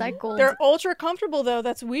Wow. recycled. They're ultra comfortable though.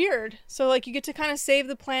 That's weird. So like you get to kind of save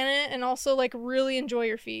the planet and also like really enjoy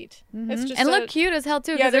your feet. It's just and look cute as hell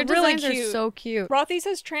too. Yeah, 'cause their they're really designs cute. are so cute. Rothy's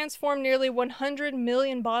has transformed nearly 100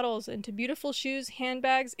 million bottles into beautiful shoes,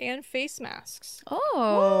 handbags, and face masks.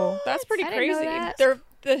 Oh, That's pretty I didn't know crazy. that.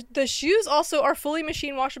 The shoes also are fully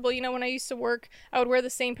machine washable. When I used to work, I would wear the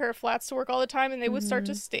same pair of flats to work all the time, and they would start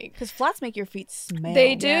to stink. Because flats make your feet smell.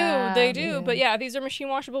 They do, Yeah. they do. But yeah, these are machine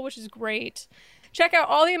washable, which is great. Check out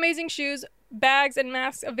all the amazing shoes, bags, and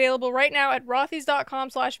masks available right now at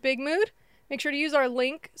rothys.com/bigmood. Make sure to use our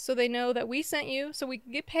link so they know that we sent you so we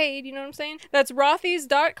can get paid. You know what I'm saying? That's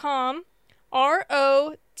rothys.com,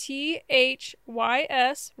 ROTHYS,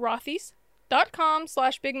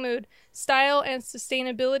 rothys.com/bigmood. Style and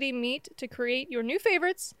sustainability meet to create your new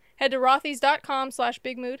favorites. Head to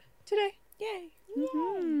rothys.com/bigmood today. Yay.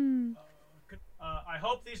 I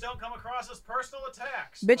hope these don't come across as personal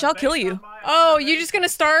attacks. Bitch, but I'll kill based you. on my Oh, you're just observation- gonna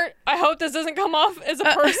start? I hope this doesn't come off as a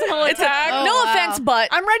personal attack. Oh, No wow. offense, but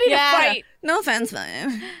I'm ready to Yeah. fight. no offense,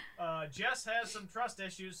 but Jess has some trust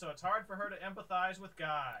issues, so it's hard for her to empathize with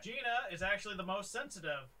guys. Gina is actually the most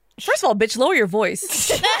sensitive, first of all, bitch, lower your voice.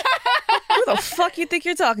 Who the fuck you think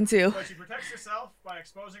you're talking to? but she protects herself by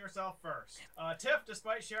exposing herself first. Tiff,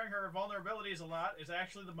 despite sharing her vulnerabilities a lot, is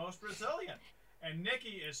actually the most resilient. And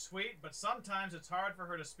Nikki is sweet, but sometimes it's hard for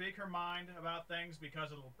her to speak her mind about things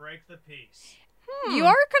because it'll break the peace. You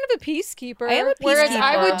are kind of a peacekeeper. I am a Whereas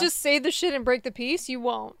I peacekeeper. would just say the shit and break the peace. You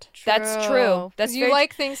won't. That's true. That's You very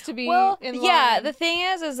like things to be well, in yeah. line. The thing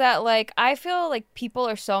is that like I feel like people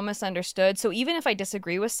are so misunderstood. So even if I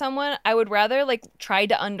disagree with someone, I would rather like try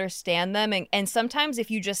to understand them. And sometimes if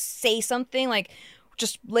you just say something like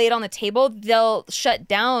just lay it on the table, they'll shut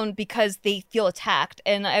down because they feel attacked.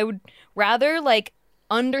 And I would rather like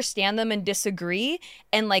understand them and disagree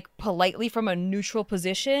and like politely from a neutral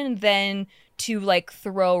position than to like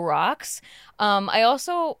throw rocks.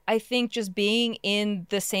 I think just being in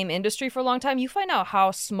the same industry for a long time, you find out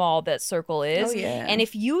how small that circle is. Oh, yeah. And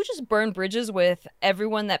if you just burn bridges with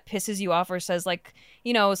everyone that pisses you off or says like,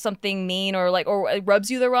 something mean or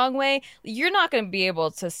rubs you the wrong way, you're not going to be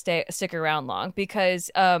able to stick around long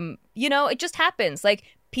because, it just happens. Like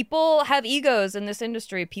people have egos in this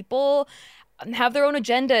industry. People have their own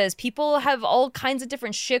agendas. People have all kinds of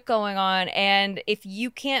different shit going on. And if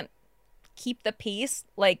you can't keep the peace,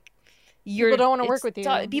 like you're don't wanna work it's with you.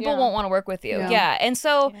 people Yeah. won't want to work with you. Yeah. Yeah. And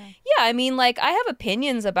so Yeah. yeah, I mean, like, I have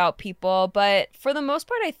opinions about people, but for the most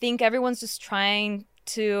part, I think everyone's just trying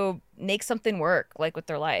to make something work, like, with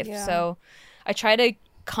their life. Yeah. So I try to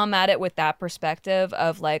come at it with that perspective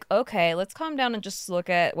of, like, okay, let's calm down and just look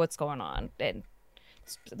at what's going on and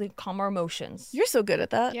calm our emotions. You're so good at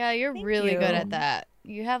that. Yeah, you're Thank really good you. at that.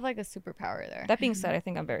 You have like a superpower there. That being said, I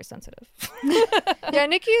think I'm very sensitive. Yeah,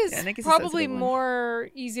 Nikki is Yeah, Nikki's a probably sensitive one. more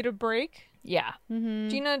easy to break. Yeah. Mm-hmm.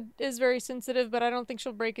 Gina is very sensitive, but I don't think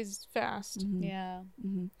she'll break as fast. Mhm. Yeah.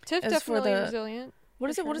 Mhm. Tiff As for definitely the- resilient. What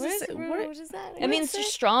is it? What does it say? What is that? I mean, it's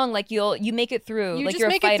just strong. Like, you make it through. You like, just you're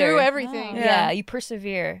make a fighter. it through everything. Oh. Yeah. You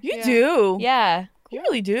persevere. You Yeah. do. Yeah. You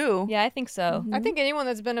really do. Yeah, I think so. I think anyone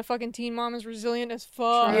that's been a fucking teen mom is resilient as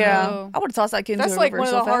fuck. True. Yeah. I would have tossed that kid into That's a like river one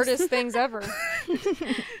of so the fast. hardest things ever.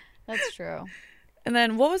 That's true. And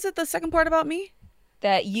then what was it? The second part about me?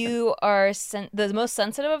 That you are the most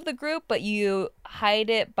sensitive of the group, but you hide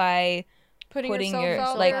it by Putting Putting yourself your-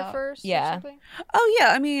 out like, there first. yeah. Or something. Oh yeah.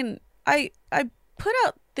 I mean, I put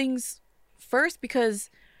out things first because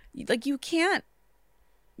like you can't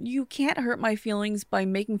hurt my feelings by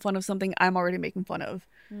making fun of something I'm already making fun of.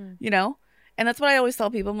 Mm. You know? And that's what I always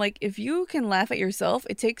tell people. I'm like, if you can laugh at yourself,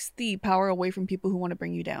 it takes the power away from people who want to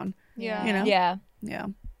bring you down. Yeah. You know? yeah. Yeah.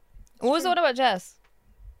 What about Jess?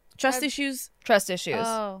 Trust I've- issues. Trust issues.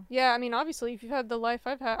 Oh. Yeah, I mean, obviously, if you've had the life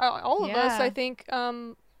I've had, all of us, Yeah. I think,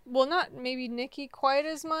 well, not maybe Nikki quite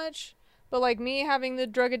as much, but like me having the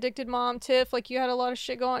drug addicted mom, Tiff, like you had a lot of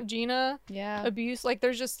shit going on, Gina, Yeah. abuse. Like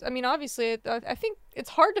there's just, I mean, obviously, I think it's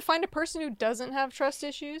hard to find a person who doesn't have trust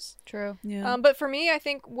issues. True. Yeah. But for me, I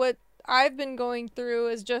think what I've been going through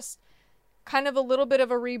is just kind of a little bit of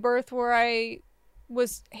a rebirth where I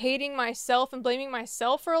was hating myself and blaming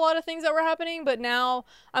myself for a lot of things that were happening, but now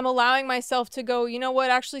I'm allowing myself to go, you know what,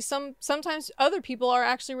 actually sometimes other people are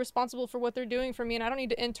actually responsible for what they're doing for me, and I don't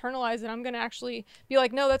need to internalize it. I'm going to actually be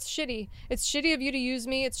like, no, that's shitty. It's shitty of you to use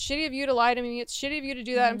me. It's shitty of you to lie to me. It's shitty of you to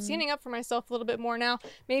do that. I'm standing up for myself a little bit more now.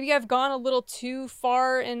 Maybe I've gone a little too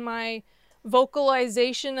far in my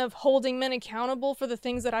vocalization of holding men accountable for the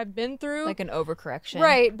things that I've been through. Like an overcorrection.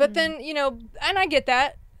 Right, but then, you know, and I get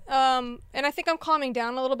that. And I think I'm calming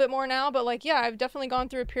down a little bit more now, but like, yeah, I've definitely gone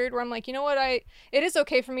through a period where I'm like, you know what, it is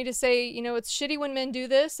okay for me to say, you know, it's shitty when men do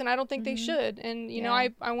this, and I don't think they should. And, you know, I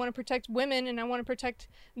want to protect women, and I want to protect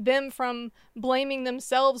them from blaming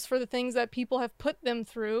themselves for the things that people have put them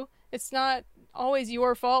through. It's not always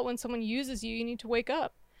your fault when someone uses you. You need to wake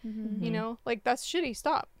up, Mm-hmm. you know, like that's shitty.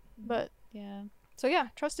 Stop. But Yeah. so yeah,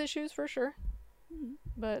 trust issues for sure.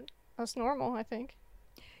 But that's normal, I think.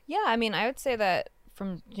 Yeah, I mean, I would say that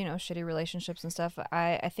from, you know, shitty relationships and stuff,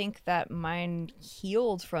 I think that mine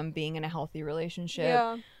healed from being in a healthy relationship.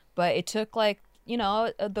 Yeah. But it took, like, you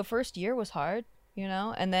know, the first year was hard, you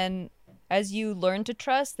know? And then as you learn to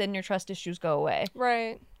trust, then your trust issues go away.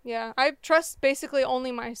 Right. Yeah. I trust basically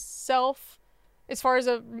only myself as far as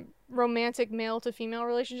a romantic male to female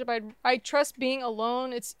relationship. I trust being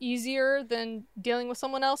alone. It's easier than dealing with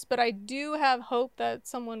someone else, but I do have hope that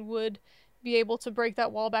someone would be able to break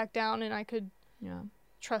that wall back down and I could Yeah.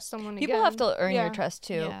 trust someone People again. have to earn Yeah. your trust,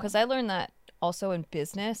 too. Yeah. Because I learned that also in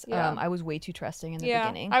business. Yeah. I was way too trusting in the Yeah,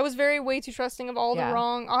 beginning. I was way too trusting of all Yeah. the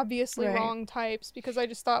wrong, obviously Right. wrong types because I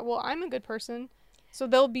just thought, well, I'm a good person, so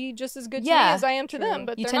they'll be just as good to me Yeah, as I am to them. true.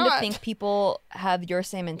 But You they're tend not. to think people have your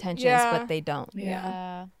same intentions, Yeah. but they don't.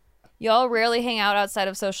 Yeah. Y'all rarely hang out outside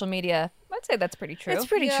of social media. I'd say that's pretty true. It's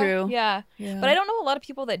pretty Yeah. true. Yeah. Yeah. But I don't know a lot of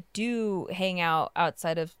people that do hang out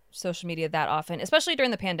outside of social media that often, especially during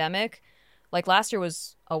the pandemic. Like last year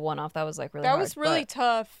was a one-off. That was like really That hard, was really but-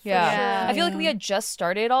 tough. For Yeah. sure. I feel like we had just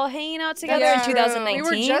started all hanging out together That's in true. 2019.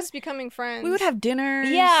 We were just becoming friends. we would have dinners.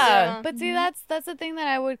 Yeah. But see, that's the thing that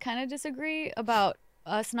I would kind of disagree about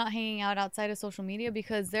us not hanging out outside of social media,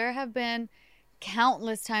 because there have been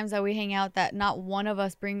countless times that we hang out that not one of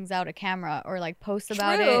us brings out a camera or like posts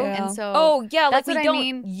about it. True. Yeah. And so Oh yeah, like That's we what I don't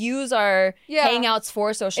mean. use our Yeah. hangouts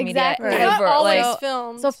for social Exactly. media They're not ever. always Like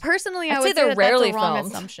filmed. so personally, I'd I say would say they're that rarely that's a wrong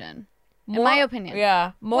filmed. assumption. more, in my opinion.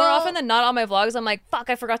 Yeah, more Well- often than not on my vlogs, I'm like, fuck,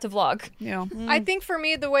 I forgot to vlog. Yeah. I think for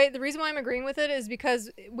me, the reason why I'm agreeing with it is because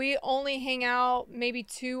we only hang out maybe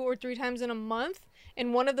 2 or 3 times in a month,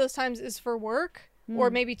 and one of those times is for work, or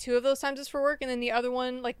maybe 2 of those times is for work, and then the other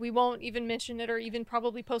one, like, we won't even mention it or even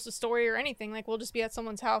probably post a story or anything. Like, we'll just be at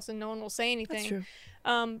someone's house and no one will say anything. That's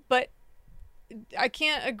true. But I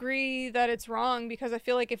can't agree that it's wrong, because I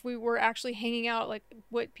feel like if we were actually hanging out like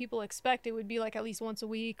what people expect, it would be like at least once a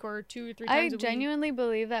week or 2 or 3 I times a week. genuinely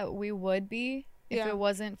believe that we would be if Yeah. it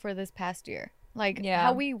wasn't for this past year. Like Yeah.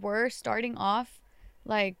 how we were starting off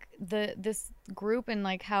like this group and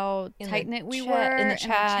like how In the tight knit we chat- were in the and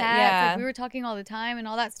chat, It's yeah. like we were talking all the time and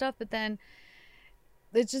all that stuff, but then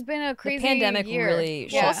it's just been a crazy pandemic year. really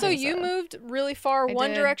Well, shut also, things you up. moved really far I one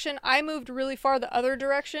did. direction. I moved really far the other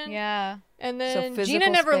direction. Yeah, And then Gina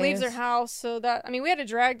physical never leaves her space. house, so that, I mean, we had to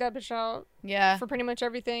drag that bitch out yeah. for pretty much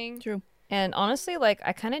everything. True. And honestly, like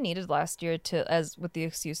I kind of needed last year to, as with the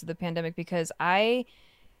excuse of the pandemic, because I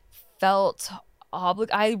felt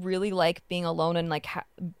I really like being alone and like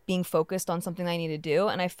being focused on something I need to do,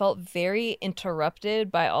 and I felt very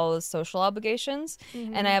interrupted by all the social obligations,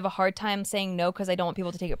 and I have a hard time saying no because I don't want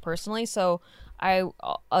people to take it personally. So I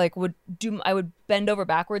would bend over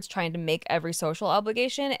backwards trying to make every social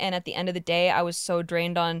obligation, and at the end of the day, I was so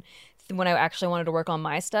drained on when I actually wanted to work on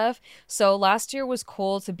my stuff. So last year was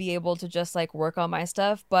cool to be able to just like work on my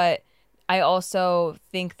stuff, but I also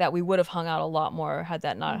think that we would have hung out a lot more had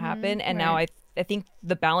that not happened. And now I think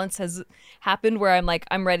the balance has happened where I'm like,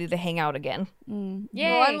 I'm ready to hang out again.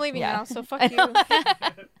 Yay. Well, I'm leaving Yeah. now, so fuck you.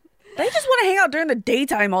 They just want to hang out during the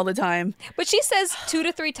daytime all the time. But she says 2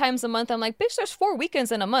 to 3 times a month. I'm like, bitch, there's 4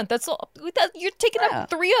 weekends in a month. That's all. You're taking Yeah. up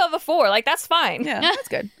 3 of the 4. Like, that's fine. Yeah, that's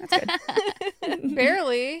good. That's good.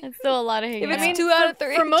 Barely. It's still a lot of hanging If it's out. 2 out of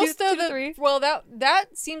 3. For most two of to the 3. well,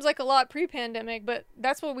 that seems like a lot pre-pandemic, but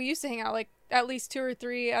that's what we used to hang out, like at least 2 or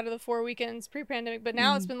 3 out of the 4 weekends pre-pandemic. But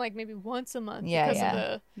now it's been like maybe once a month Yeah, because yeah. of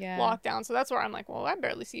the Yeah. lockdown. So that's where I'm like, well, I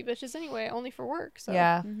barely see bitches anyway, only for work. So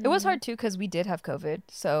Yeah. It was hard too because we did have COVID.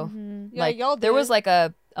 So, Yeah, like, y'all there was did. like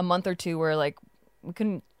a month or 2 where like we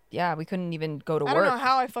couldn't even go to I work. don't know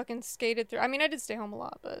how I fucking skated through. I mean, I did stay home a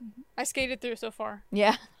lot, but I skated through so far.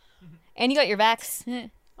 Yeah. And you got your vax.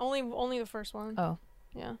 Only the first one. Oh.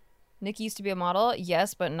 Yeah. Nikki used to be a model,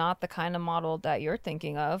 yes, but not the kind of model that you're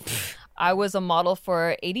thinking of. I was a model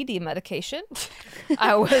for ADD medication.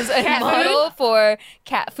 I was a model for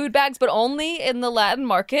cat food bags, but only in the Latin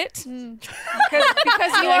market.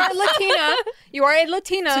 Because you are Latina. You are a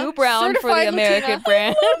Latina. Too brown for the certified American Latina.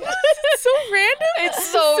 brand. It's so random. It's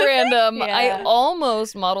so random. Yeah. I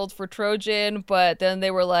almost modeled for Trojan, but then they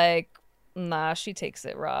were like, nah, she takes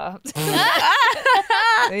it raw.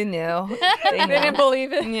 They knew. They They didn't knew.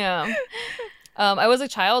 believe it. Yeah. I was a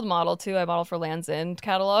child model too. I modeled for Land's End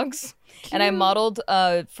catalogs, and I modeled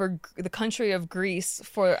for the country of Greece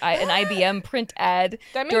for an IBM print ad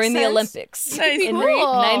That makes during the sense. Olympics Nice. in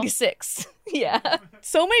Cool. '96. Yeah,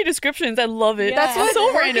 So many descriptions. I love it. That's what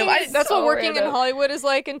so working, random. That's so what working in random. Hollywood is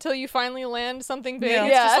like until you finally land something big. Yeah.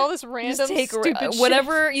 It's just Yeah. all this you random just take stupid shit.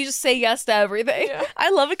 whatever. You just say yes to everything. Yeah. I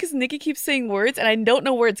love it because Nikki keeps saying words and I don't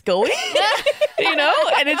know where it's going. You know,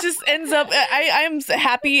 and it just ends up. I am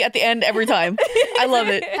happy at the end every time. I love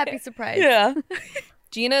it. Happy surprise. Yeah.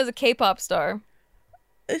 Gina is a K-pop star.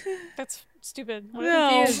 That's stupid. I'm No,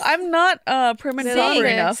 confused. I'm not permanent Sing. offer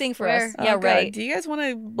enough. Sing for Where? us. Oh, Yeah, God. right. Do you guys want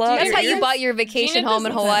to? That's how you bought your vacation Gina home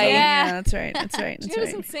in doesn't Hawaii. sing. Yeah, that's right. That's right. That's Gina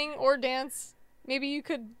right. doesn't sing or dance. Maybe you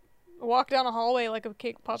could walk down a hallway like a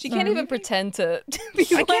K-pop She star. can't even pretend to be.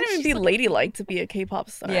 I can't even be ladylike to be a K-pop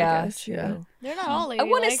star. Yeah, I guess. Yeah. true. They're not all I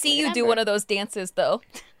want to see you do one of those dances though.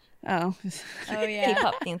 Oh. Oh yeah,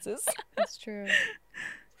 K-pop dances. that's true.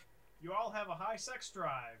 You all have a high sex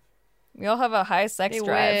drive. We all have a high sex They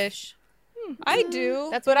drive. wish. I do,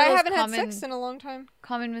 That's but one I of those haven't common- had sex in a long time.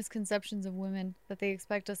 Common misconceptions of women that they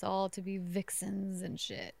expect us all to be vixens and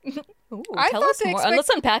shit. Ooh, I tell thought us the more. expect- Let's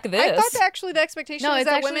unpack this. I thought that actually the expectation No, is it's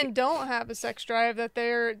that actually- women don't have a sex drive. That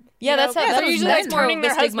they're Yeah, that's how- they're that was usually like more of turning the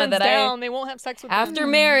their stigma husbands that I- down. They won't have sex with After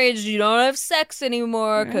them. marriage, you don't have sex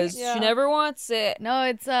anymore because Yeah. she never wants it. No,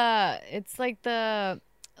 it's like there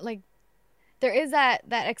is that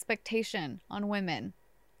expectation on women.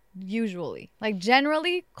 Usually, like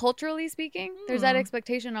generally, culturally speaking, there's that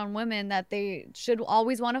expectation on women that they should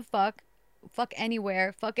always want to fuck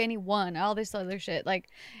anywhere, fuck anyone, all this other shit. Like,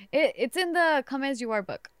 it's in the Come As You Are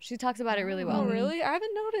book. She talks about it really well. Oh, really? I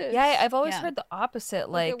haven't noticed. Yeah, I've always Yeah. heard the opposite.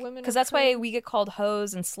 Like Like, that women because are that's why crazy. we get called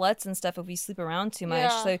hoes and sluts and stuff if we sleep around too much.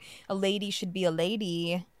 Yeah. So a lady should be a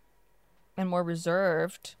lady and more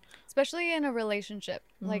reserved. Especially in a relationship.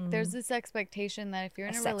 Like, there's this expectation that if you're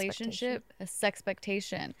in A a sexpectation. relationship, a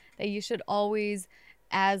sexpectation, that you should always,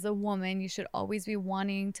 as a woman, you should always be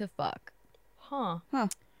wanting to fuck. Huh.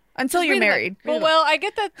 Until you're read the book. married. Well, I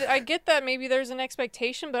get that. I get that. Maybe there's an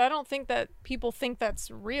expectation, but I don't think that people think that's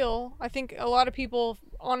real. I think a lot of people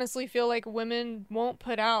honestly feel like women won't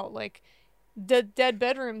put out like the dead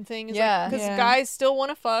bedroom thing. Is Yeah. because Yeah. guys still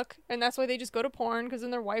want to fuck, and that's why they just go to porn because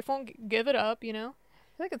then their wife won't give it up. You know.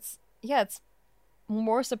 I think it's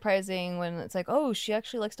more surprising when it's like, oh, she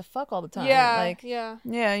actually likes to fuck all the time. Yeah. Like, yeah.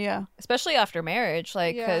 Yeah, yeah. especially after marriage,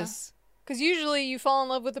 like, Yeah. because Because usually you fall in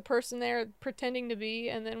love with the person they're pretending to be,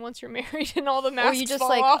 and then once you're married and all the masks Or you just fall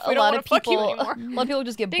like off, we a don't lot want of to fuck you people. anymore. A lot of people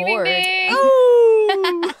just get Ding, bored. ding, ding.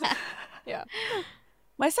 Ooh. Yeah.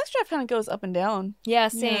 My sex drive kind of goes up and down. Yeah,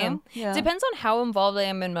 you same. know? Yeah. Depends on how involved I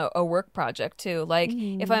am in a work project too. Like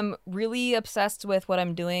if I'm really obsessed with what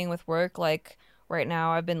I'm doing with work, like right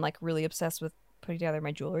now I've been like really obsessed with putting together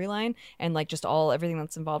my jewelry line and like just everything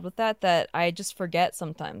that's involved with that I just forget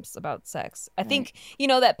sometimes about sex. I think,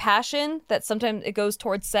 that passion that sometimes it goes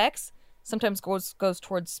towards sex, sometimes goes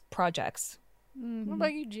towards projects. What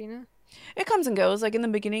about you, Gina? It comes and goes. Like in the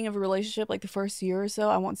beginning of a relationship, like the first year or so,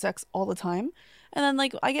 I want sex all the time. And then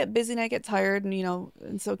like I get busy and I get tired and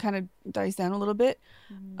and so it kind of dies down a little bit.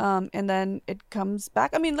 And then it comes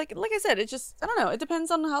back. I mean, like I said, it just, I don't know. It depends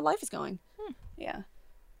on how life is going. Yeah.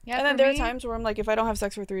 Yeah, And then for there are me- times where I'm like, if I don't have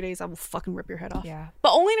sex for 3 days, I will fucking rip your head off. Yeah.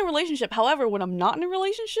 But only in a relationship. However, when I'm not in a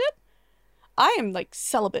relationship, I am like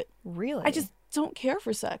celibate. Really? I just don't care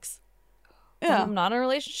for sex. When Yeah. I'm not in a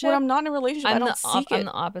relationship. When I'm not in a relationship, I don't seek I'm it.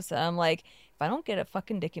 the opposite. I'm like, if I don't get a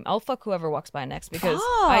fucking dick, I'll fuck whoever walks by next because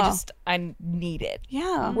I need it.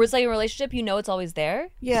 Yeah. Whereas like in a relationship, it's always there.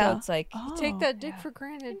 Yeah. So it's like Oh. Take that dick for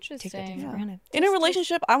granted. take that dick Interesting. for Yeah. granted. In a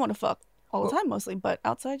relationship, I want to fuck all the time mostly, but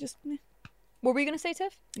outside, just What were you gonna say,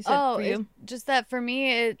 Tiff? You said Oh, for it's you. just that for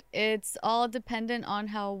me, it's all dependent on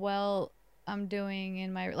how well I'm doing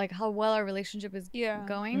in my how well our relationship is Yeah.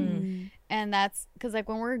 going, and that's because like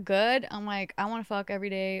when we're good, I'm like I want to fuck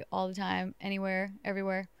every day, all the time, anywhere,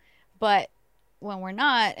 everywhere, but when we're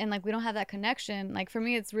not and like we don't have that connection, like for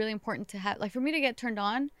me, it's really important to have for me to get turned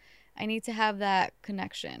on, I need to have that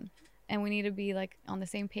connection, and we need to be like on the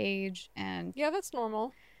same page, and Yeah, that's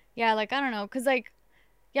normal. yeah, like I don't know, because like.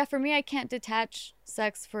 Yeah, for me, I can't detach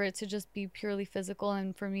sex for it to just be purely physical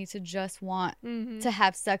and for me to just want to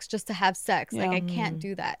have sex just to have sex. Like, Yeah. I can't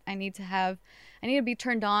do that. I need to be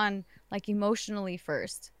turned on, like, emotionally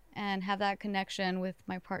first and have that connection with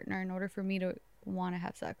my partner in order for me to want to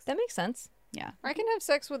have sex. That makes sense. Yeah. I can have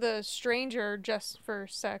sex with a stranger just for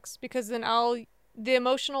sex because then the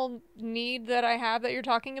emotional need that I have that you're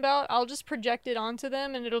talking about, I'll just project it onto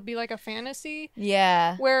them and it'll be like a fantasy.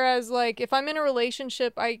 Yeah. Whereas like if I'm in a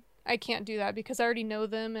relationship, I can't do that because I already know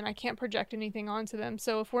them and I can't project anything onto them.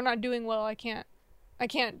 So if we're not doing well, I can't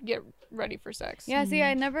get ready for sex. Yeah, see,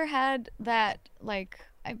 I never had that,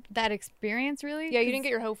 that experience really. Yeah, you didn't get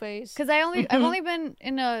your hoe phase. Because I've only been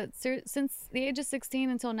since the age of 16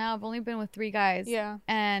 until now, I've only been with 3 guys. Yeah.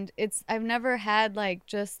 And I've never had like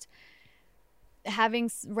just having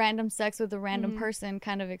random sex with a random person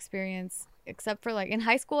kind of experience, except for like in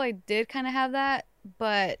high school I did kind of have that,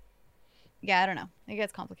 but yeah, I don't know, it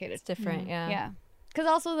gets complicated. It's different. Yeah. Yeah, because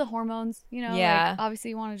also the hormones, Yeah. like obviously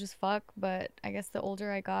you want to just fuck, but I guess the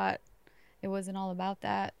older I got, it wasn't all about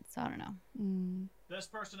that, so I don't know. This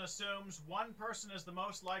person assumes one person is the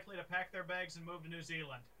most likely to pack their bags and move to New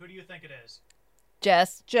Zealand. Who do you think it is?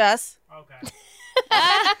 Jess. Okay.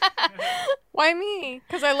 Why me?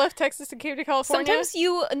 Because I left Texas and came to California. Sometimes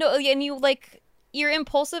you're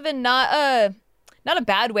impulsive and not a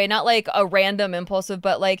bad way, not like a random impulsive,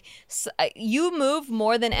 but like you move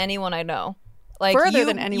more than anyone I know. Like Further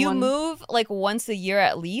than anyone. You move like once a year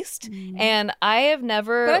at least, and I have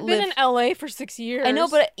never. But I've been in LA for 6 years. I know,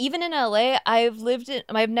 but even in LA, I've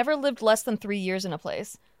never lived less than 3 years in a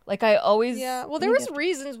place. Like I always. Yeah, well, there was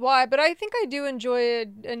reasons why, but I think I do enjoy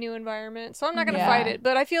a new environment, so I'm not gonna Yeah. fight it.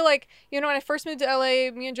 But I feel like when I first moved to LA,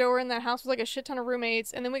 me and Joe were in that house with like a shit ton of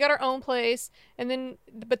roommates, and then we got our own place,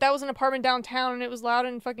 but that was an apartment downtown, and it was loud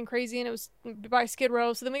and fucking crazy, and it was by Skid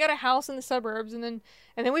Row. So then we got a house in the suburbs, and then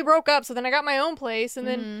we broke up. So then I got my own place, and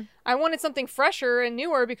then I wanted something fresher and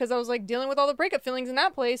newer because I was like dealing with all the breakup feelings in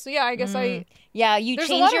that place. So yeah, I guess Yeah, you There's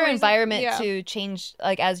a change lot of your reasons- environment yeah. to change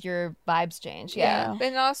like as your vibes change. Yeah.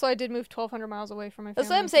 And also I did move 1,200 miles away from my family. That's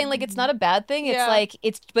what I'm saying. Like, it's not a bad thing. It's Yeah. like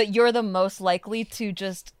but you're the most likely to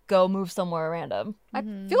just go move somewhere random. I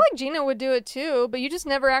feel like Gina would do it too, but you just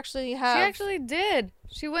never actually have. She actually did.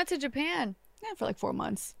 She went to Japan. Yeah, for like 4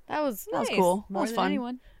 months. That was That was Nice. cool. That more was than fun.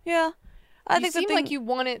 anyone. Yeah. I You think the seem thing, like you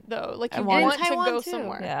want it though. Like I you want want it. to Taiwan, go too.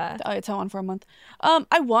 somewhere. Yeah. Taiwan for a month.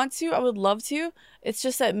 I want to. I would love to. It's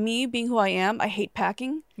just that me being who I am, I hate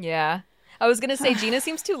packing. Yeah. I was gonna say Gina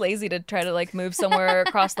seems too lazy to try to like move somewhere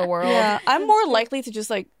across the world. Yeah, I'm more likely to just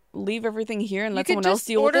like leave everything here and You let could someone else just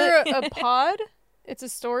deal with order it. a pod. It's a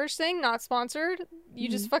storage thing, not sponsored. You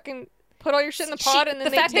just fucking put all your shit in the pot, and then the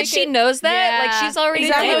they fact that take she it. knows that, like Yeah. she's already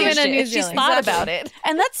Exactly. managed Living in New it. She's Zealand. thought Exactly. about it.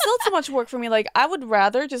 And that's still too much work for me. Like, I would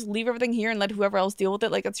rather just leave everything here and let whoever else deal with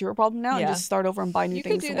it. Like, that's your problem now, and Yeah. just start over and buy new You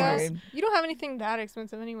could things do somewhere that. else. You don't have anything that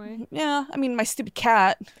expensive anyway. Yeah, I mean, my stupid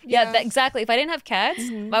cat, Yeah, exactly. If I didn't have cats,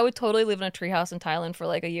 Mhm. I would totally live in a treehouse in Thailand for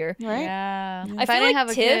like a year. right? Yeah. I If feel I didn't like have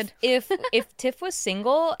a Tiff, kid. if Tiff was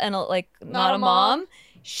single and like not a mom,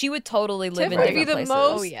 she would totally live Tiff in would be different the places.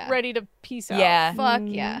 most Oh, yeah. ready to peace out. Yeah. Fuck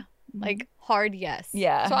Mhm. yeah. Like hard yes.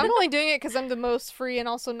 Yeah. So I'm only doing it because I'm the most free and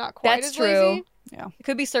also not quite That's as true. lazy. It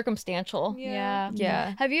could be circumstantial. Yeah.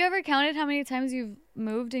 Yeah. Have you ever counted how many times you've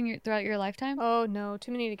moved throughout your lifetime? Oh no,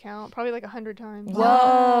 too many to count. Probably like 100 times.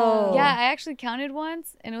 Whoa. Yeah, I actually counted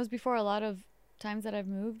once, and it was before a lot of times that I've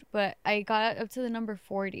moved, but I got up to the number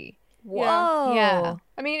 40. Whoa. Yeah.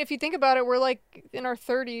 I mean, if you think about it, we're like in our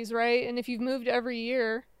 30s, right? And if you've moved every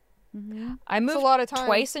year, Mm-hmm. I it's moved a lot of time.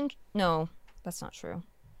 twice in no, that's not true.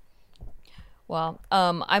 Well,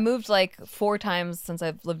 I moved like 4 times since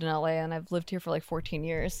I've lived in LA, and I've lived here for like 14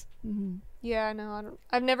 years. Mm-hmm. Yeah, no, I don't.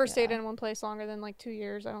 I've never stayed Yeah. in one place longer than like 2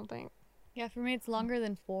 years. I don't think. Yeah, for me, it's longer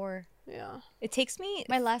than 4. Yeah. It takes me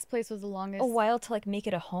My last place was the longest. a while to like make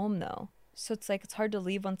it a home though. So it's like it's hard to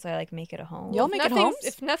leave once I like make it a home. Y'all make it Nothing's- homes?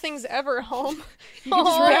 If nothing's ever home, you Oh.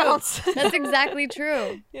 can just bounce. That's exactly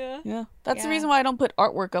true. Yeah. Yeah, that's the Yeah. reason why I don't put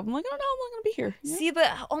artwork up. I'm like, oh no, I'm not gonna be here. Yeah. See, but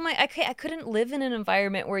oh my, I couldn't live in an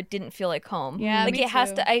environment where it didn't feel like home. Yeah, like me it has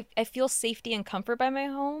too. to. I feel safety and comfort by my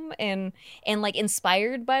home, and like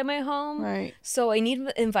inspired by my home. Right. So I need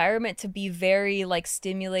an environment to be very like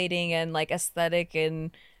stimulating and like aesthetic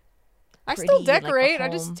and. I Pretty, still like, a decorate. I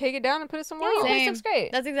home. just take it down and put it somewhere Yeah, your else. place Same. looks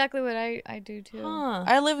great. That's exactly what I do too. Huh.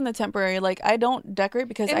 I live in the temporary. Like, I don't decorate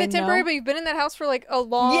because In I the temporary, know. but you've been in that house for like a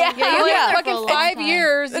long. Yeah, Yeah, you're yeah. like For a fucking long 5 time.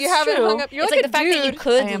 years. That's You haven't true. hung up. You're It's like, the a fact dude. that you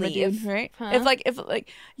could I am leave. a dude, right? Huh? If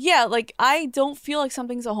yeah, like I don't feel like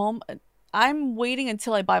something's a home. I'm waiting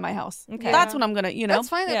until I buy my house. Okay. That's when I'm gonna, you know. That's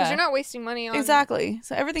fine because Yeah. you're not wasting money on. Exactly.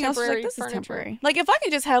 So everything else is like, temporary this is furniture. temporary. Like, if I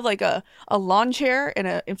could just have like a lawn chair and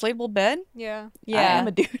an inflatable bed, Yeah. I am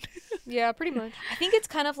a dude. Yeah. Pretty much. I think it's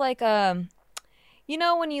kind of like you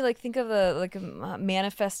know when you like think of the like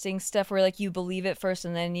manifesting stuff where like you believe it first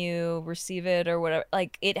and then you receive it or whatever.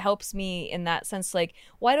 Like it helps me in that sense. Like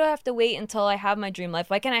why do I have to wait until I have my dream life?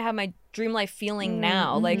 Why can't I have my dream life feeling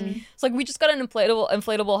now? Like it's like we just got an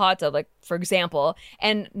inflatable hot tub, like for example.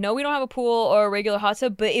 And no, we don't have a pool or a regular hot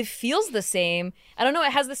tub, but it feels the same. I don't know.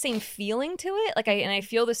 It has the same feeling to it. Like I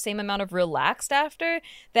feel the same amount of relaxed after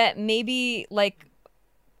that. Maybe like.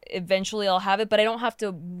 Eventually I'll have it, but I don't have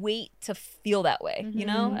to wait to feel that way, you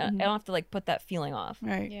know? I don't have to like put that feeling off.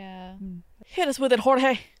 Right. Yeah. Hit us with it,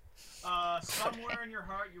 Jorge. Somewhere in your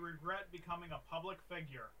heart, you regret becoming a public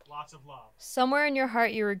figure. Lots of love. Somewhere in your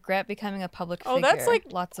heart you regret becoming a public Oh, figure. that's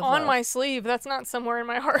like lots of on love. my sleeve. That's not somewhere in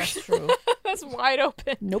my heart. That's true. That's wide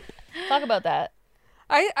open. Nope. Talk about that.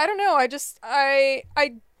 I don't know.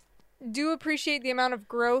 I do appreciate the amount of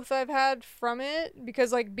growth I've had from it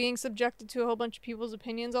because like being subjected to a whole bunch of people's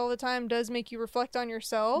opinions all the time does make you reflect on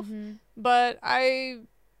yourself. But I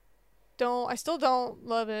still don't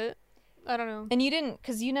love it. I don't know. And you didn't,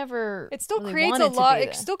 because you never. It still really creates a wanted to lot. be It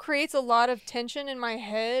there. still creates a lot of tension in my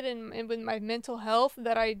head and with my mental health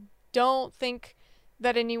that I don't think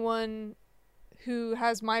that anyone who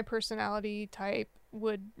has my personality type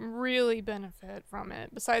would really benefit from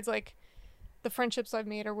it. Besides, like the friendships I've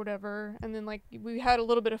made or whatever, and then like we had a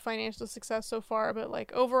little bit of financial success so far, but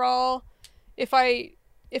like overall, if I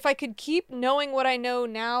could keep knowing what I know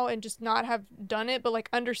now and just not have done it, but like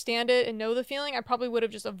understand it and know the feeling, I probably would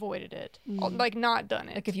have just avoided it, like not done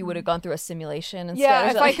it. Like if you would have gone through a simulation and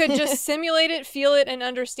Yeah, stuff. if I could just simulate it, feel it, and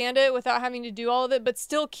understand it without having to do all of it, but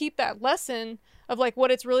still keep that lesson of like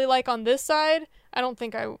what it's really like on this side, I don't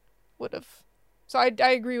think I would have. So I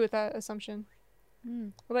agree with that assumption.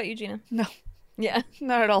 What about you, Gina? No. Yeah.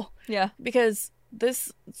 Not at all. Yeah. Because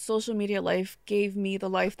this social media life gave me the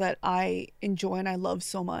life that I enjoy and I love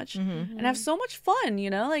so much. Mm-hmm. And have so much fun, you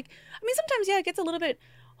know? Like, I mean, sometimes, yeah, it gets a little bit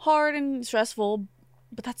hard and stressful,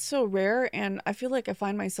 but that's so rare. And I feel like I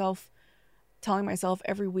find myself telling myself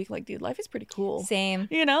every week, like, dude, life is pretty cool. Same.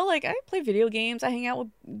 You know, like, I play video games, I hang out with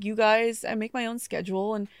you guys, I make my own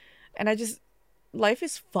schedule, and I just, life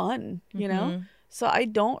is fun, you know? Mhm. So I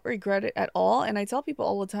don't regret it at all. And I tell people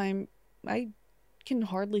all the time, I can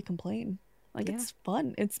hardly complain. Like, Yeah. it's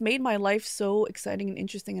fun. It's made my life so exciting and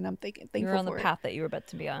interesting, and I'm thankful You're on the for it. path that you were about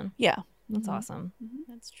to be on. Yeah. That's awesome.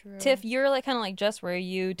 That's true. Tiff, you're like kind of like Jess, where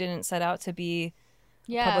you didn't set out to be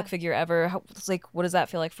a Yeah. public figure ever. It's like, what does that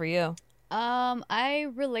feel like for you? I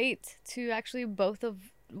relate to actually both of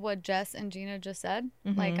what Jess and Gina just said.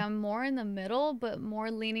 Like, I'm more in the middle, but more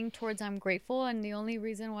leaning towards I'm grateful. And the only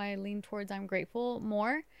reason why I lean towards I'm grateful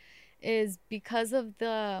more is because of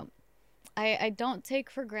I don't take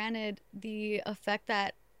for granted the effect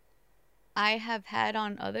that I have had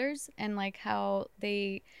on others, and like how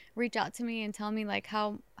they reach out to me and tell me like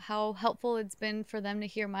how helpful it's been for them to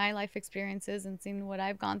hear my life experiences and seeing what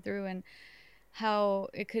I've gone through, and how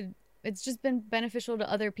it's just been beneficial to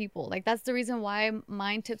other people. Like, that's the reason why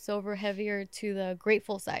mine tips over heavier to the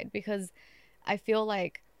grateful side, because I feel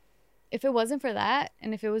like if it wasn't for that,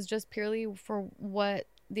 and if it was just purely for what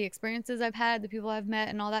the experiences I've had, the people I've met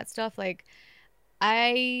and all that stuff, like,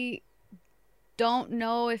 I don't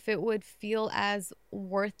know if it would feel as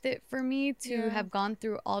worth it for me to have gone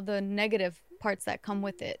through all the negative parts that come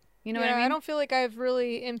with it. You know what I mean? I don't feel like I've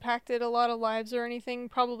really impacted a lot of lives or anything.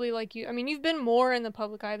 Probably like you. I mean, you've been more in the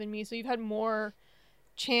public eye than me, so you've had more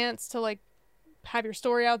chance to like have your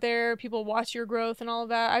story out there, people watch your growth and all of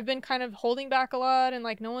that. I've been kind of holding back a lot, and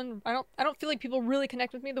like I don't feel like people really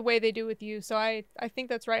connect with me the way they do with you. So I think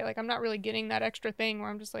that's right. Like, I'm not really getting that extra thing where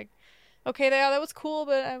I'm just like, okay, that was cool,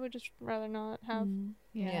 but I would just rather not have.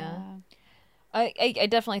 Yeah. I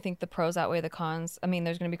definitely think the pros outweigh the cons. I mean,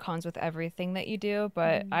 there's going to be cons with everything that you do,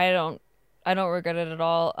 but I don't regret it at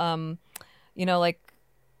all. You know, like,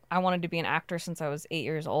 I wanted to be an actor since I was 8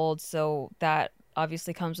 years old, so that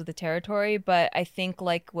obviously comes with the territory. But I think,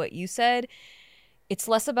 like what you said, it's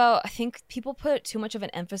less about, I think people put too much of an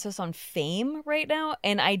emphasis on fame right now,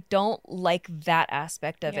 and I don't like that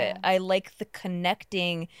aspect of it. I like the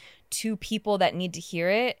connecting to people that need to hear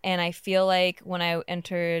it, and I feel like when I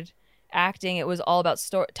entered acting, it was all about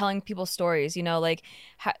telling people stories, you know, like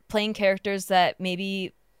playing characters that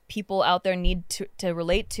maybe people out there need to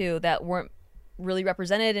relate to that weren't really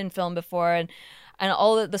represented in film before, and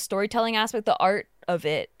all the storytelling aspect, the art of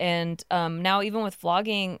it. And now even with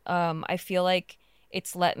vlogging, I feel like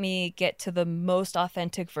it's let me get to the most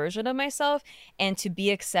authentic version of myself and to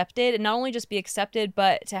be accepted, and not only just be accepted,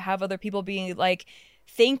 but to have other people being like,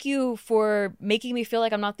 thank you for making me feel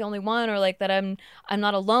like I'm not the only one, or like that I'm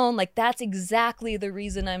not alone. Like, that's exactly the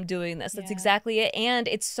reason I'm doing this. That's exactly it. And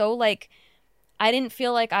it's so like, I didn't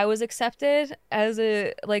feel like I was accepted as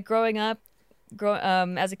growing up,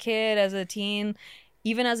 as a kid, as a teen,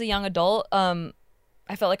 even as a young adult.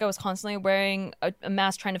 I felt like I was constantly wearing a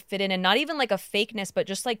mask, trying to fit in, and not even like a fakeness, but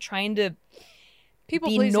just like trying to be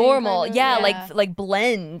normal. Kind of. Like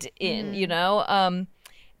blend in, you know?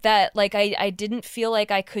 That like I didn't feel like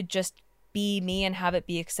I could just be me and have it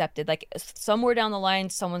be accepted. Like, somewhere down the line,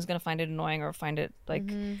 someone's gonna find it annoying or find it like.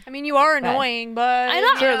 I mean, you are annoying, but I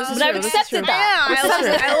know, but I've accepted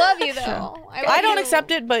that. I love you though. I don't accept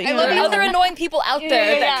it, but I love other annoying people out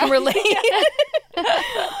there that can relate.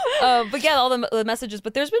 But yeah, all the messages.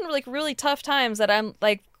 But there's been like really tough times that I'm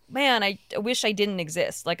like, man, I wish I didn't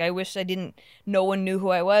exist. Like, I wish no one knew who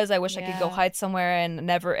I was. I wish I could go hide somewhere and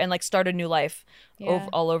like start a new life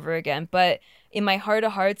all over again. But in my heart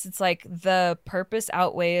of hearts, it's like the purpose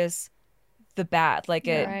outweighs the bad. Like,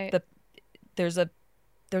 there's a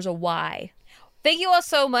why. Thank you all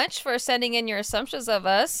so much for sending in your assumptions of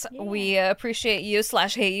us. We appreciate you /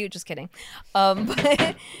 hate you. Just kidding. But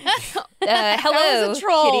hello, that was a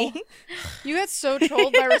troll. Kitty. You got so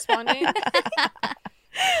trolled by responding.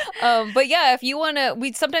 But yeah, if you want to,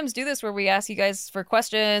 we sometimes do this where we ask you guys for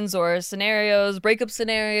questions or scenarios, breakup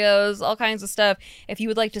scenarios, all kinds of stuff. If you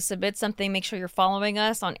would like to submit something, make sure you're following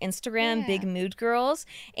us on Instagram, Big Mood Girls,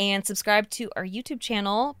 and subscribe to our YouTube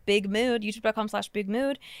channel, Big Mood, youtube.com/Big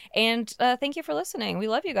Mood. And thank you for listening. We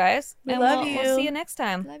love you guys. We love you. We'll see you next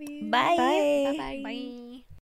time. Love you. Bye. Bye. Bye.